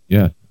Elite Eight.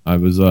 Yeah,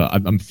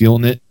 I'm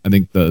feeling it. I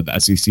think the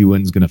SEC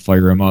win's going to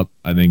fire them up.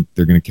 I think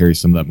they're going to carry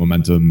some of that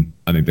momentum.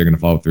 I think they're going to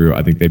follow through.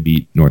 I think they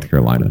beat North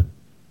Carolina.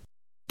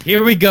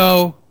 Here we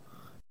go.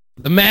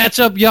 The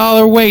matchup y'all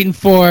are waiting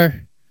for.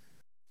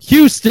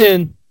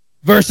 Houston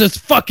versus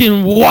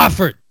fucking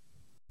Wofford.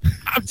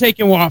 I'm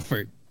taking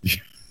Wofford.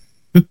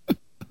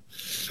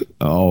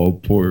 Oh,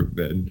 poor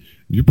man.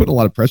 You put a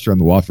lot of pressure on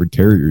the Wofford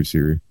Terriers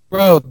here.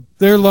 Bro,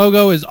 their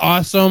logo is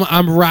awesome.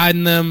 I'm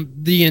riding them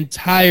the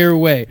entire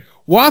way.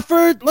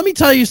 Wofford, let me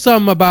tell you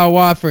something about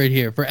Wofford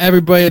here for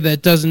everybody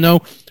that doesn't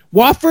know.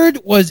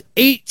 Wofford was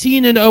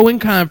 18-0 in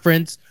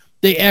conference.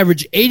 They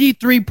average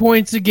 83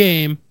 points a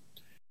game.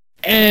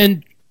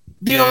 And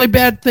the only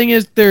bad thing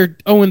is they're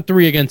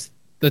 0-3 against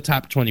the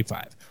top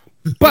 25.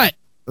 But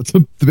that's a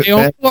bit they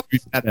only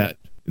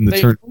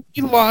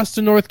lost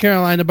to North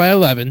Carolina by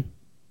 11.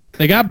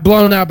 They got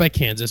blown out by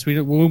Kansas.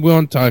 We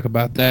won't talk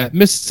about that.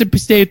 Mississippi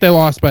State, they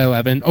lost by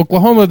 11.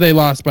 Oklahoma, they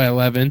lost by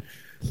 11.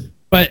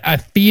 But I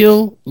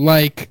feel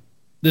like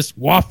this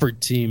Wofford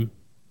team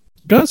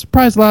going to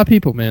surprise a lot of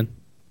people, man.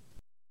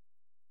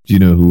 Do you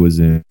know who was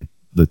in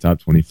the top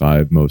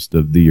 25 most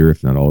of the year,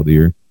 if not all of the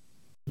year?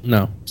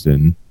 No.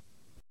 Houston.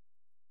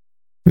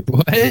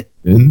 What?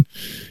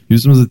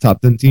 Houston was the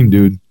top 10 team,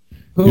 dude.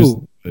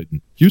 Who?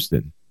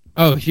 Houston.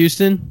 Oh,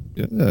 Houston?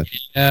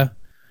 Yeah.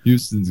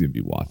 Houston's going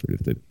to be Wofford if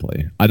they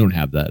play. I don't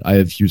have that. I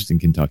have Houston,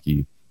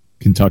 Kentucky.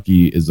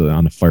 Kentucky is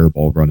on a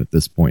fireball run at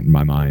this point in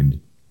my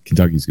mind.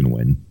 Kentucky's going to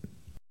win.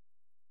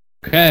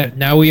 Okay,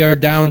 now we are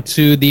down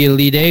to the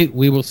Elite Eight.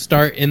 We will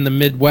start in the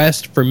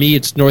Midwest. For me,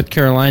 it's North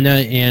Carolina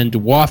and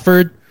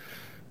Wofford.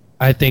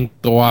 I think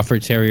the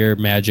Wofford Terrier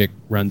magic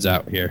runs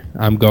out here.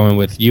 I'm going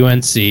with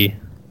UNC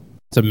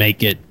to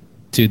make it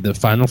to the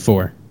Final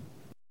Four.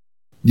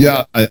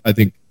 Yeah, I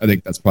think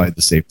that's probably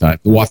the safe time.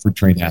 The Wofford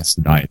train has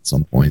to die at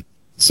some point.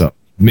 So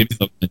maybe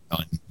they'll get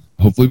done.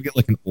 Hopefully we get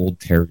like an old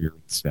terrier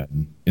instead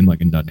in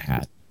like a nun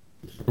hat.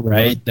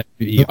 Right? That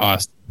would be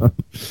awesome. All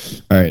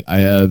right. I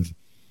have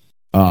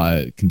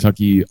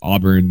Kentucky,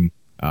 Auburn.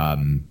 I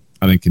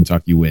think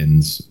Kentucky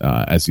wins.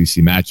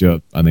 SEC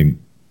matchup. I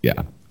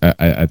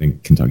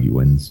think Kentucky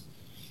wins.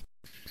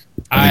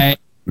 I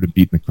would have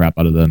beaten the crap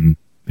out of them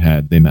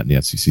had they met in the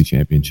SEC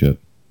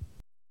championship.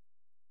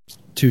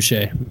 Touche.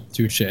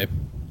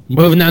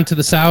 Moving on to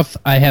the South,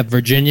 I have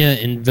Virginia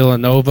and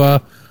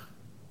Villanova.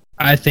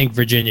 I think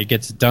Virginia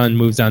gets it done,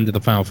 moves on to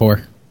the Final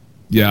Four.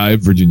 Yeah, I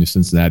have Virginia,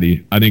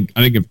 Cincinnati. I think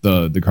if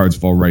the cards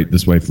fall right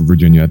this way for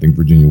Virginia, I think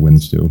Virginia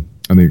wins too.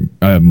 I think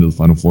I have them to the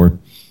Final Four.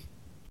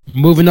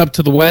 Moving up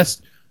to the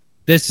West,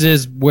 this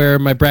is where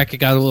my bracket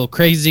got a little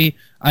crazy.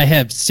 I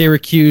have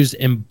Syracuse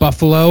and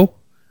Buffalo.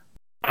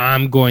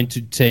 I'm going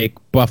to take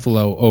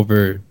Buffalo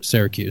over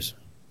Syracuse.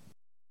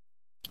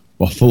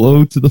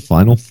 Buffalo to the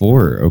Final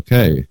Four.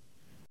 Okay.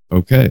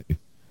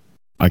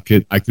 I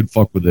could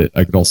fuck with it.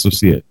 I could also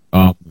see it.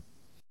 I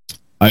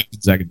have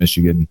Gonzaga,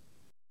 Michigan,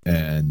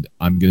 and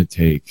I'm gonna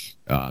take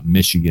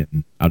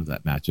Michigan out of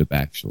that matchup.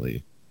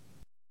 Actually,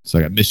 so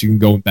I got Michigan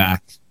going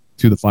back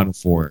to the Final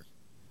Four,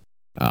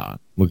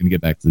 looking to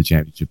get back to the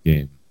championship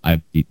game.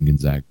 I've beaten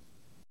Gonzaga.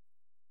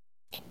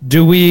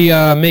 Do we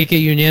make it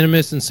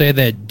unanimous and say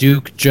that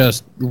Duke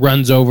just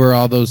runs over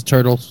all those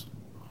turtles?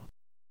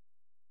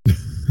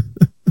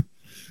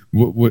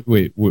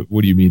 Wait,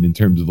 what do you mean in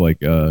terms of like?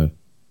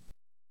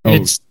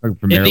 It's from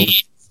Maryland.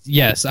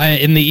 Yes,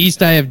 in the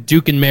East I have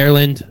Duke and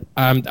Maryland.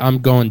 I'm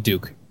going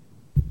Duke.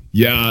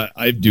 Yeah,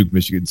 I have Duke,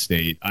 Michigan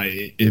State.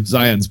 If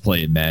Zion's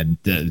playing, man,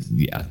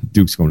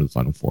 Duke's going to the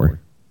Final Four.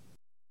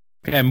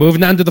 Okay,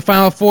 moving on to the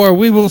Final Four.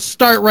 We will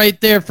start right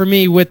there for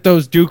me with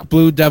those Duke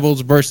Blue Devils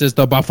versus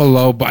the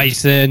Buffalo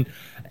Bison,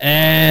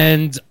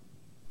 and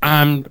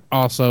I'm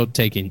also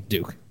taking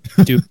Duke.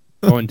 Duke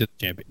going to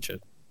the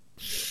championship.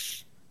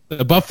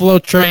 The Buffalo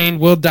train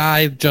will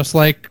die just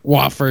like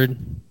Wofford,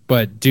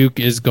 but Duke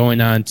is going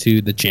on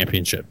to the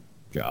championship.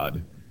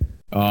 God.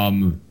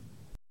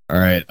 All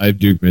right, I have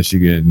Duke,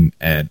 Michigan,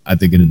 and I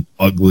think in an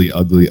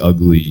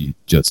ugly,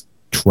 just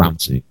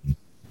trouncing,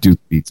 Duke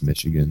beats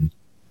Michigan.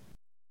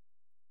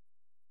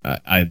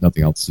 I have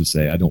nothing else to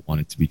say. I don't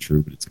want it to be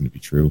true, but it's going to be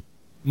true.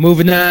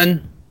 Moving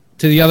on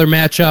to the other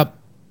matchup,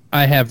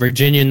 I have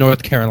Virginia,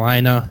 North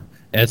Carolina.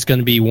 It's going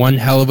to be one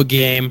hell of a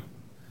game.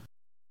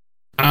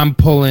 I'm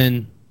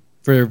pulling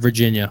for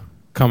Virginia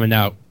coming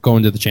out,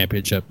 going to the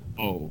championship.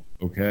 Oh,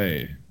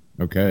 okay.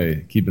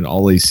 Keeping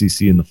all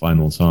ACC in the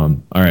finals, huh?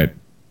 All right.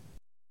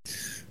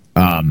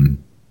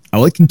 I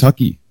like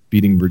Kentucky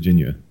beating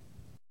Virginia.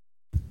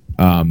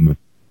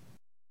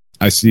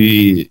 I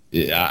see.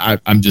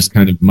 I'm just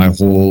kind of, my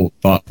whole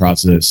thought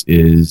process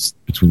is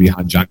between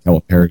behind John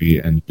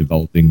Calipari and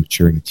developing,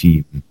 maturing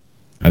team.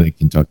 I think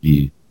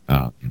Kentucky.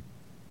 I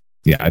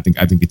think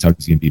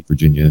Kentucky's going to beat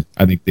Virginia.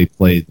 I think they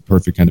play the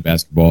perfect kind of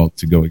basketball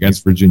to go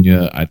against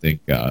Virginia. I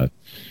think they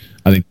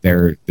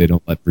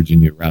don't let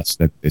Virginia rest.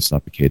 They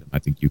suffocate them. I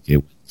think UK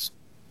wins.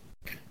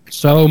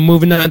 So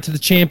moving on to the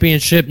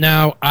championship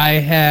now, I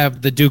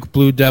have the Duke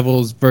Blue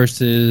Devils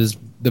versus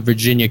the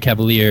Virginia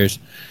Cavaliers.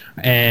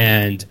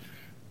 And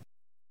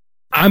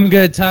I'm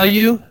going to tell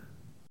you,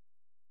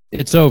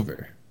 it's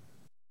over.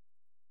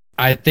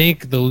 I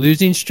think the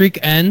losing streak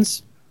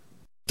ends.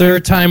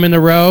 Third time in a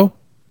row,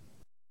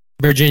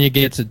 Virginia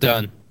gets it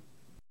done.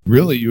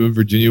 Really? You and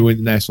Virginia win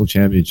the national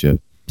championship?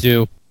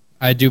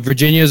 I do.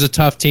 Virginia is a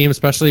tough team,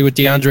 especially with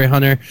DeAndre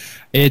Hunter.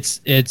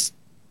 It's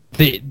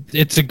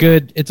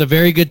a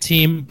very good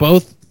team.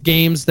 Both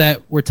games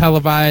that were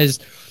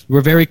televised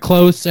were very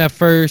close at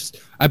first.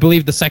 I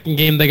believe the second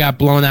game they got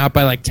blown out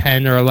by like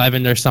 10 or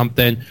 11 or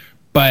something.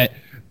 But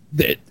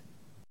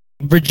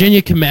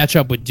Virginia can match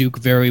up with Duke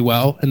very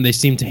well, and they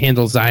seem to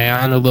handle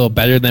Zion a little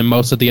better than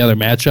most of the other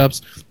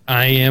matchups.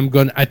 I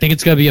think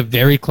it's going to be a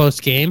very close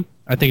game.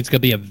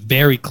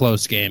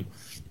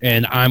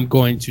 And I'm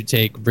going to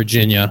take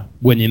Virginia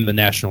winning the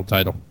national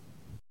title.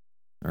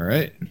 All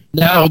right.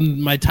 Now,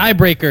 my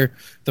tiebreaker,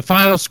 the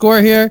final score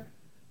here,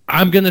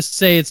 I'm going to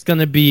say it's going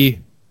to be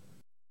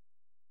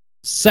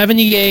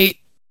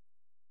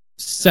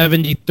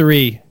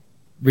 78-73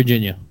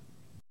 Virginia.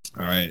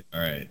 All right.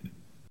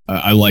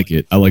 I like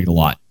it. I like it a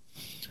lot.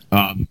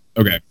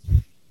 Okay.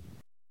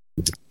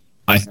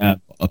 I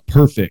have a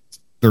perfect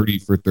 30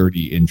 for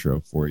 30 intro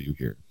for you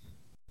here.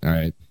 All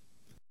right.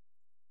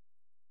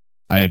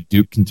 I have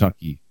Duke,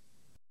 Kentucky.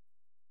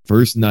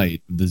 First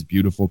night of this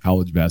beautiful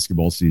college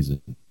basketball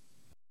season.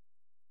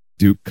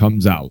 Duke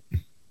comes out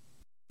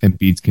and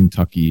beats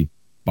Kentucky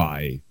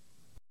by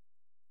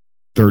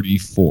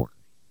 34.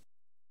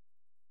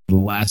 The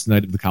last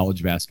night of the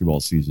college basketball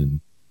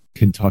season,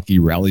 Kentucky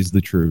rallies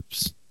the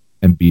troops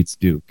and beats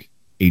Duke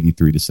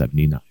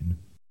 83-79.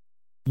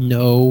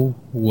 No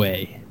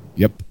way.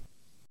 Yep.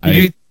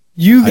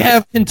 You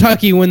have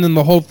Kentucky winning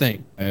the whole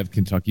thing. I have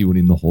Kentucky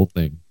winning the whole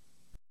thing.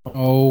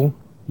 Oh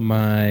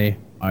my.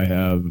 I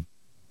have,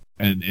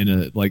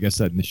 and like I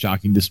said, in a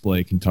shocking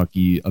display,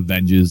 Kentucky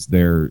avenges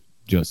their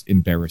just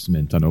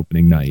embarrassment on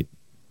opening night,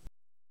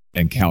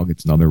 and Cal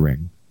gets another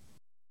ring.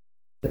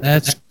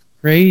 That's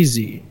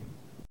crazy.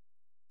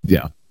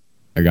 Yeah.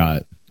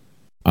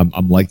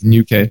 I'm liking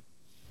UK.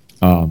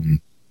 I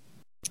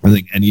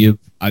think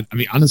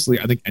honestly,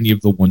 I think any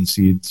of the one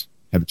seeds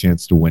have a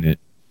chance to win it.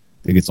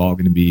 I think it's all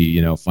going to be,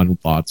 final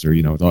thoughts, or,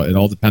 it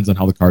all depends on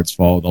how the cards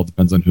fall. It all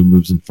depends on who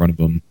moves in front of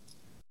them.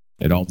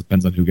 It all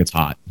depends on who gets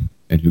hot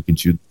and who can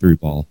shoot the three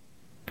ball.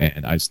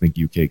 And I just think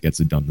UK gets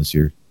it done this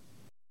year.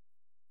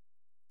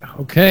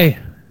 Okay.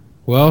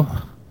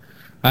 Well,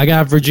 I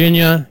got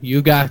Virginia.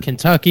 You got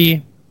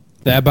Kentucky.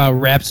 That about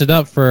wraps it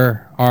up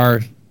for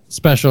our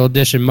special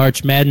edition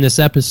March Madness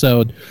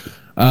episode.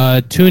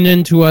 Tune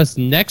in to us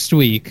next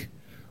week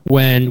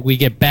when we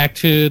get back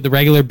to the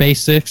regular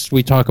basics.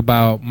 We talk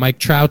about Mike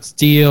Trout's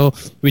deal.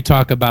 We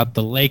talk about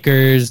the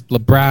Lakers,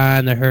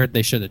 LeBron. I heard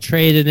they should have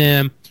traded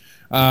him.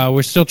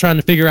 We're still trying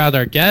to figure out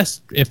our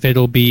guest, if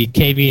it'll be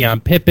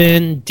Kavion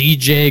Pippen,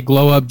 DJ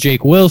Glow Up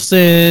Jake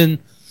Wilson.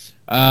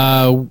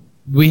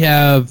 We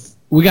got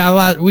a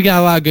lot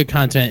of good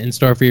content in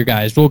store for you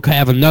guys. We'll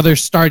have another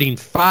starting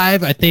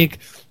five. I think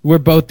we're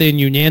both in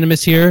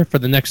unanimous here for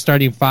the next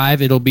starting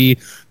five. It'll be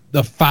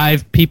the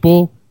five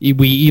people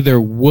we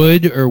either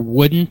would or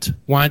wouldn't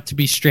want to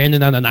be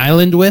stranded on an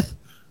island with.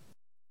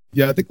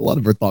 Yeah, I think a lot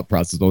of our thought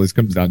process always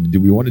comes down to,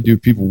 do we want to do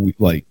people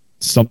like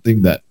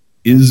something that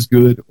is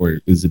good, or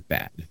is it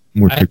bad?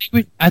 I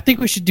think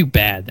we should do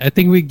bad. I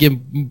think we get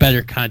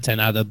better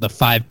content out of the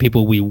five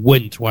people we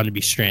wouldn't want to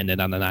be stranded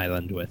on an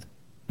island with.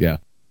 Yeah.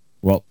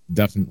 Well,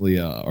 definitely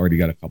already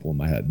got a couple in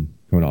my head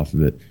coming off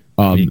of it.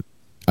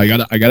 I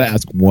gotta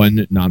ask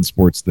one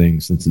non-sports thing,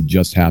 since it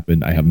just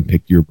happened. I haven't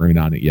picked your brain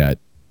on it yet.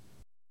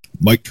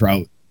 Mike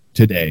Trout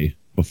today,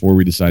 before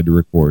we decide to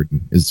record,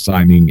 is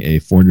signing a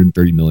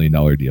 $430 million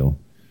deal.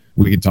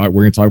 We're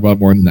gonna talk about it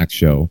more in the next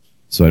show,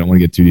 so I don't want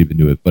to get too deep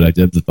into it. But I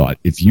did have the thought: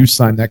 if you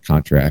sign that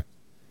contract,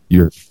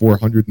 you're a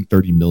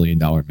 $430 million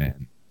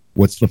man.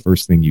 What's the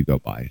first thing you go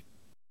buy?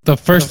 The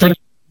first thing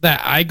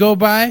that I go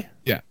buy?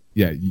 Yeah.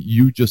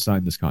 You just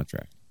signed this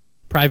contract.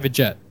 Private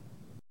jet.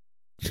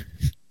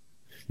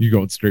 You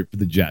going straight for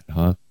the jet,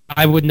 huh?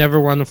 I would never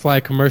want to fly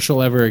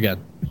commercial ever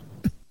again.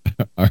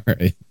 All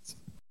right.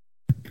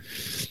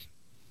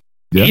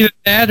 Yeah. Either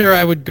that, or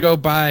I would go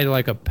buy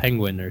like a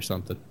penguin or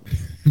something.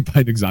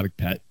 Buy an exotic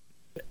pet.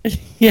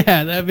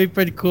 Yeah, that'd be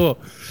pretty cool.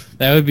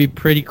 That would be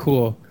pretty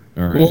cool.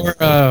 All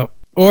right.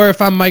 Or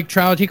if I'm Mike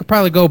Trout, he could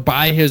probably go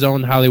buy his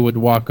own Hollywood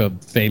Walk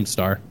of Fame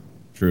star.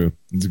 True.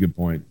 That's a good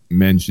point.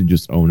 Men should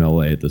just own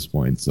LA at this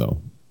point.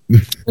 So,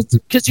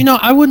 because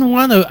I wouldn't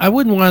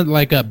want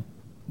like a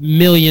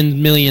 $1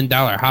 million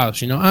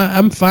house.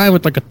 I'm fine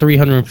with like a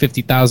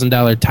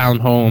 $350,000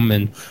 townhome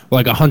and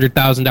like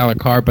 $100,000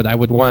 car, but I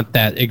would want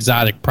that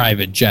exotic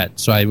private jet,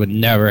 so I would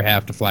never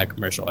have to fly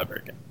commercial ever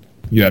again.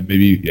 Yeah,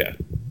 maybe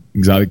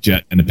exotic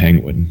jet and a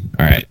penguin.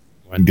 All right,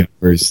 I'm good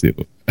first too.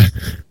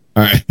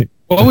 All right,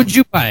 what would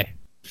you buy?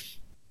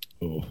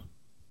 Oh,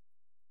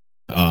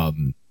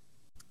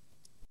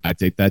 I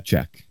take that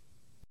check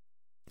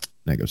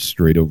and I go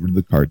straight over to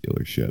the car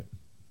dealership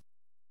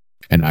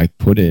and I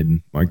put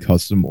in my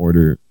custom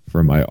order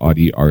for my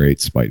Audi R8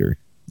 Spider.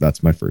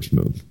 That's my first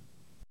move.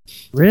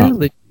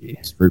 Really?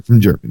 Straight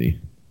from Germany.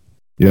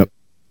 Yep.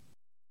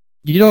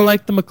 You don't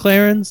like the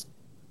McLarens?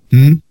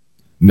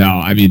 No,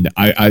 I mean,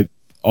 I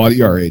Audi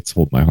R8s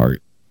hold my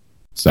heart.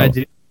 So I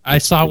do. I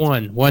saw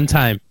one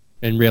time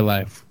in real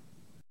life.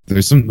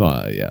 there's some,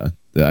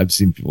 I've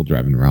seen people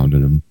driving around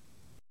in them.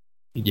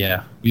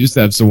 Yeah. We used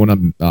to have someone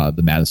on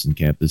the Madison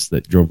campus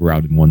that drove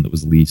around in one that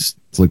was leased.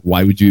 It's like,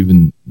 why would you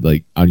even,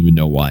 like, I don't even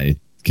know why.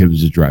 The kid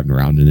was just driving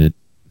around in it.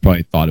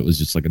 Probably thought it was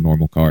just like a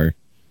normal car.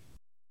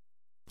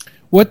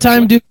 What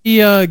time do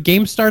the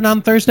games start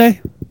on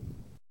Thursday?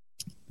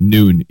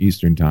 Noon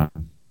Eastern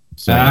time.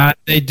 So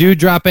They do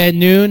drop at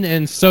noon,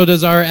 and so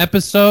does our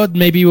episode.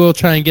 Maybe we'll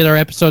try and get our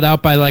episode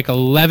out by like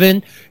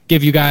 11.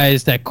 Give you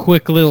guys that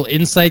quick little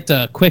insight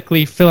to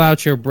quickly fill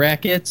out your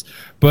brackets.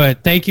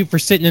 But thank you for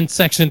sitting in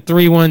section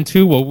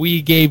 312, where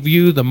we gave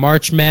you the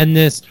March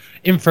Madness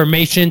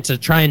information to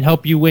try and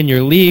help you win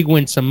your league,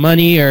 win some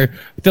money, or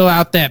fill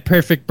out that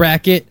perfect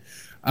bracket.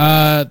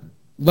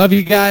 Love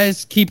you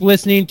guys. Keep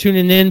listening,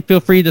 tuning in.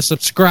 Feel free to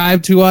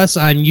subscribe to us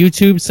on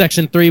YouTube,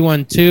 section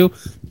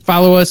 312.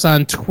 Follow us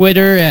on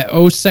Twitter at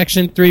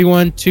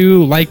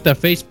OSection312. Like the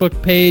Facebook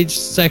page,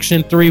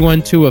 Section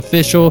 312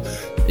 Official.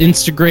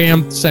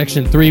 Instagram,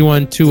 Section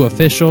 312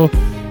 Official.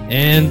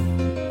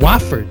 And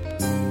Watford.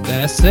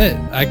 That's it.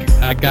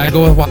 I gotta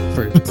go with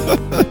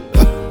Watford.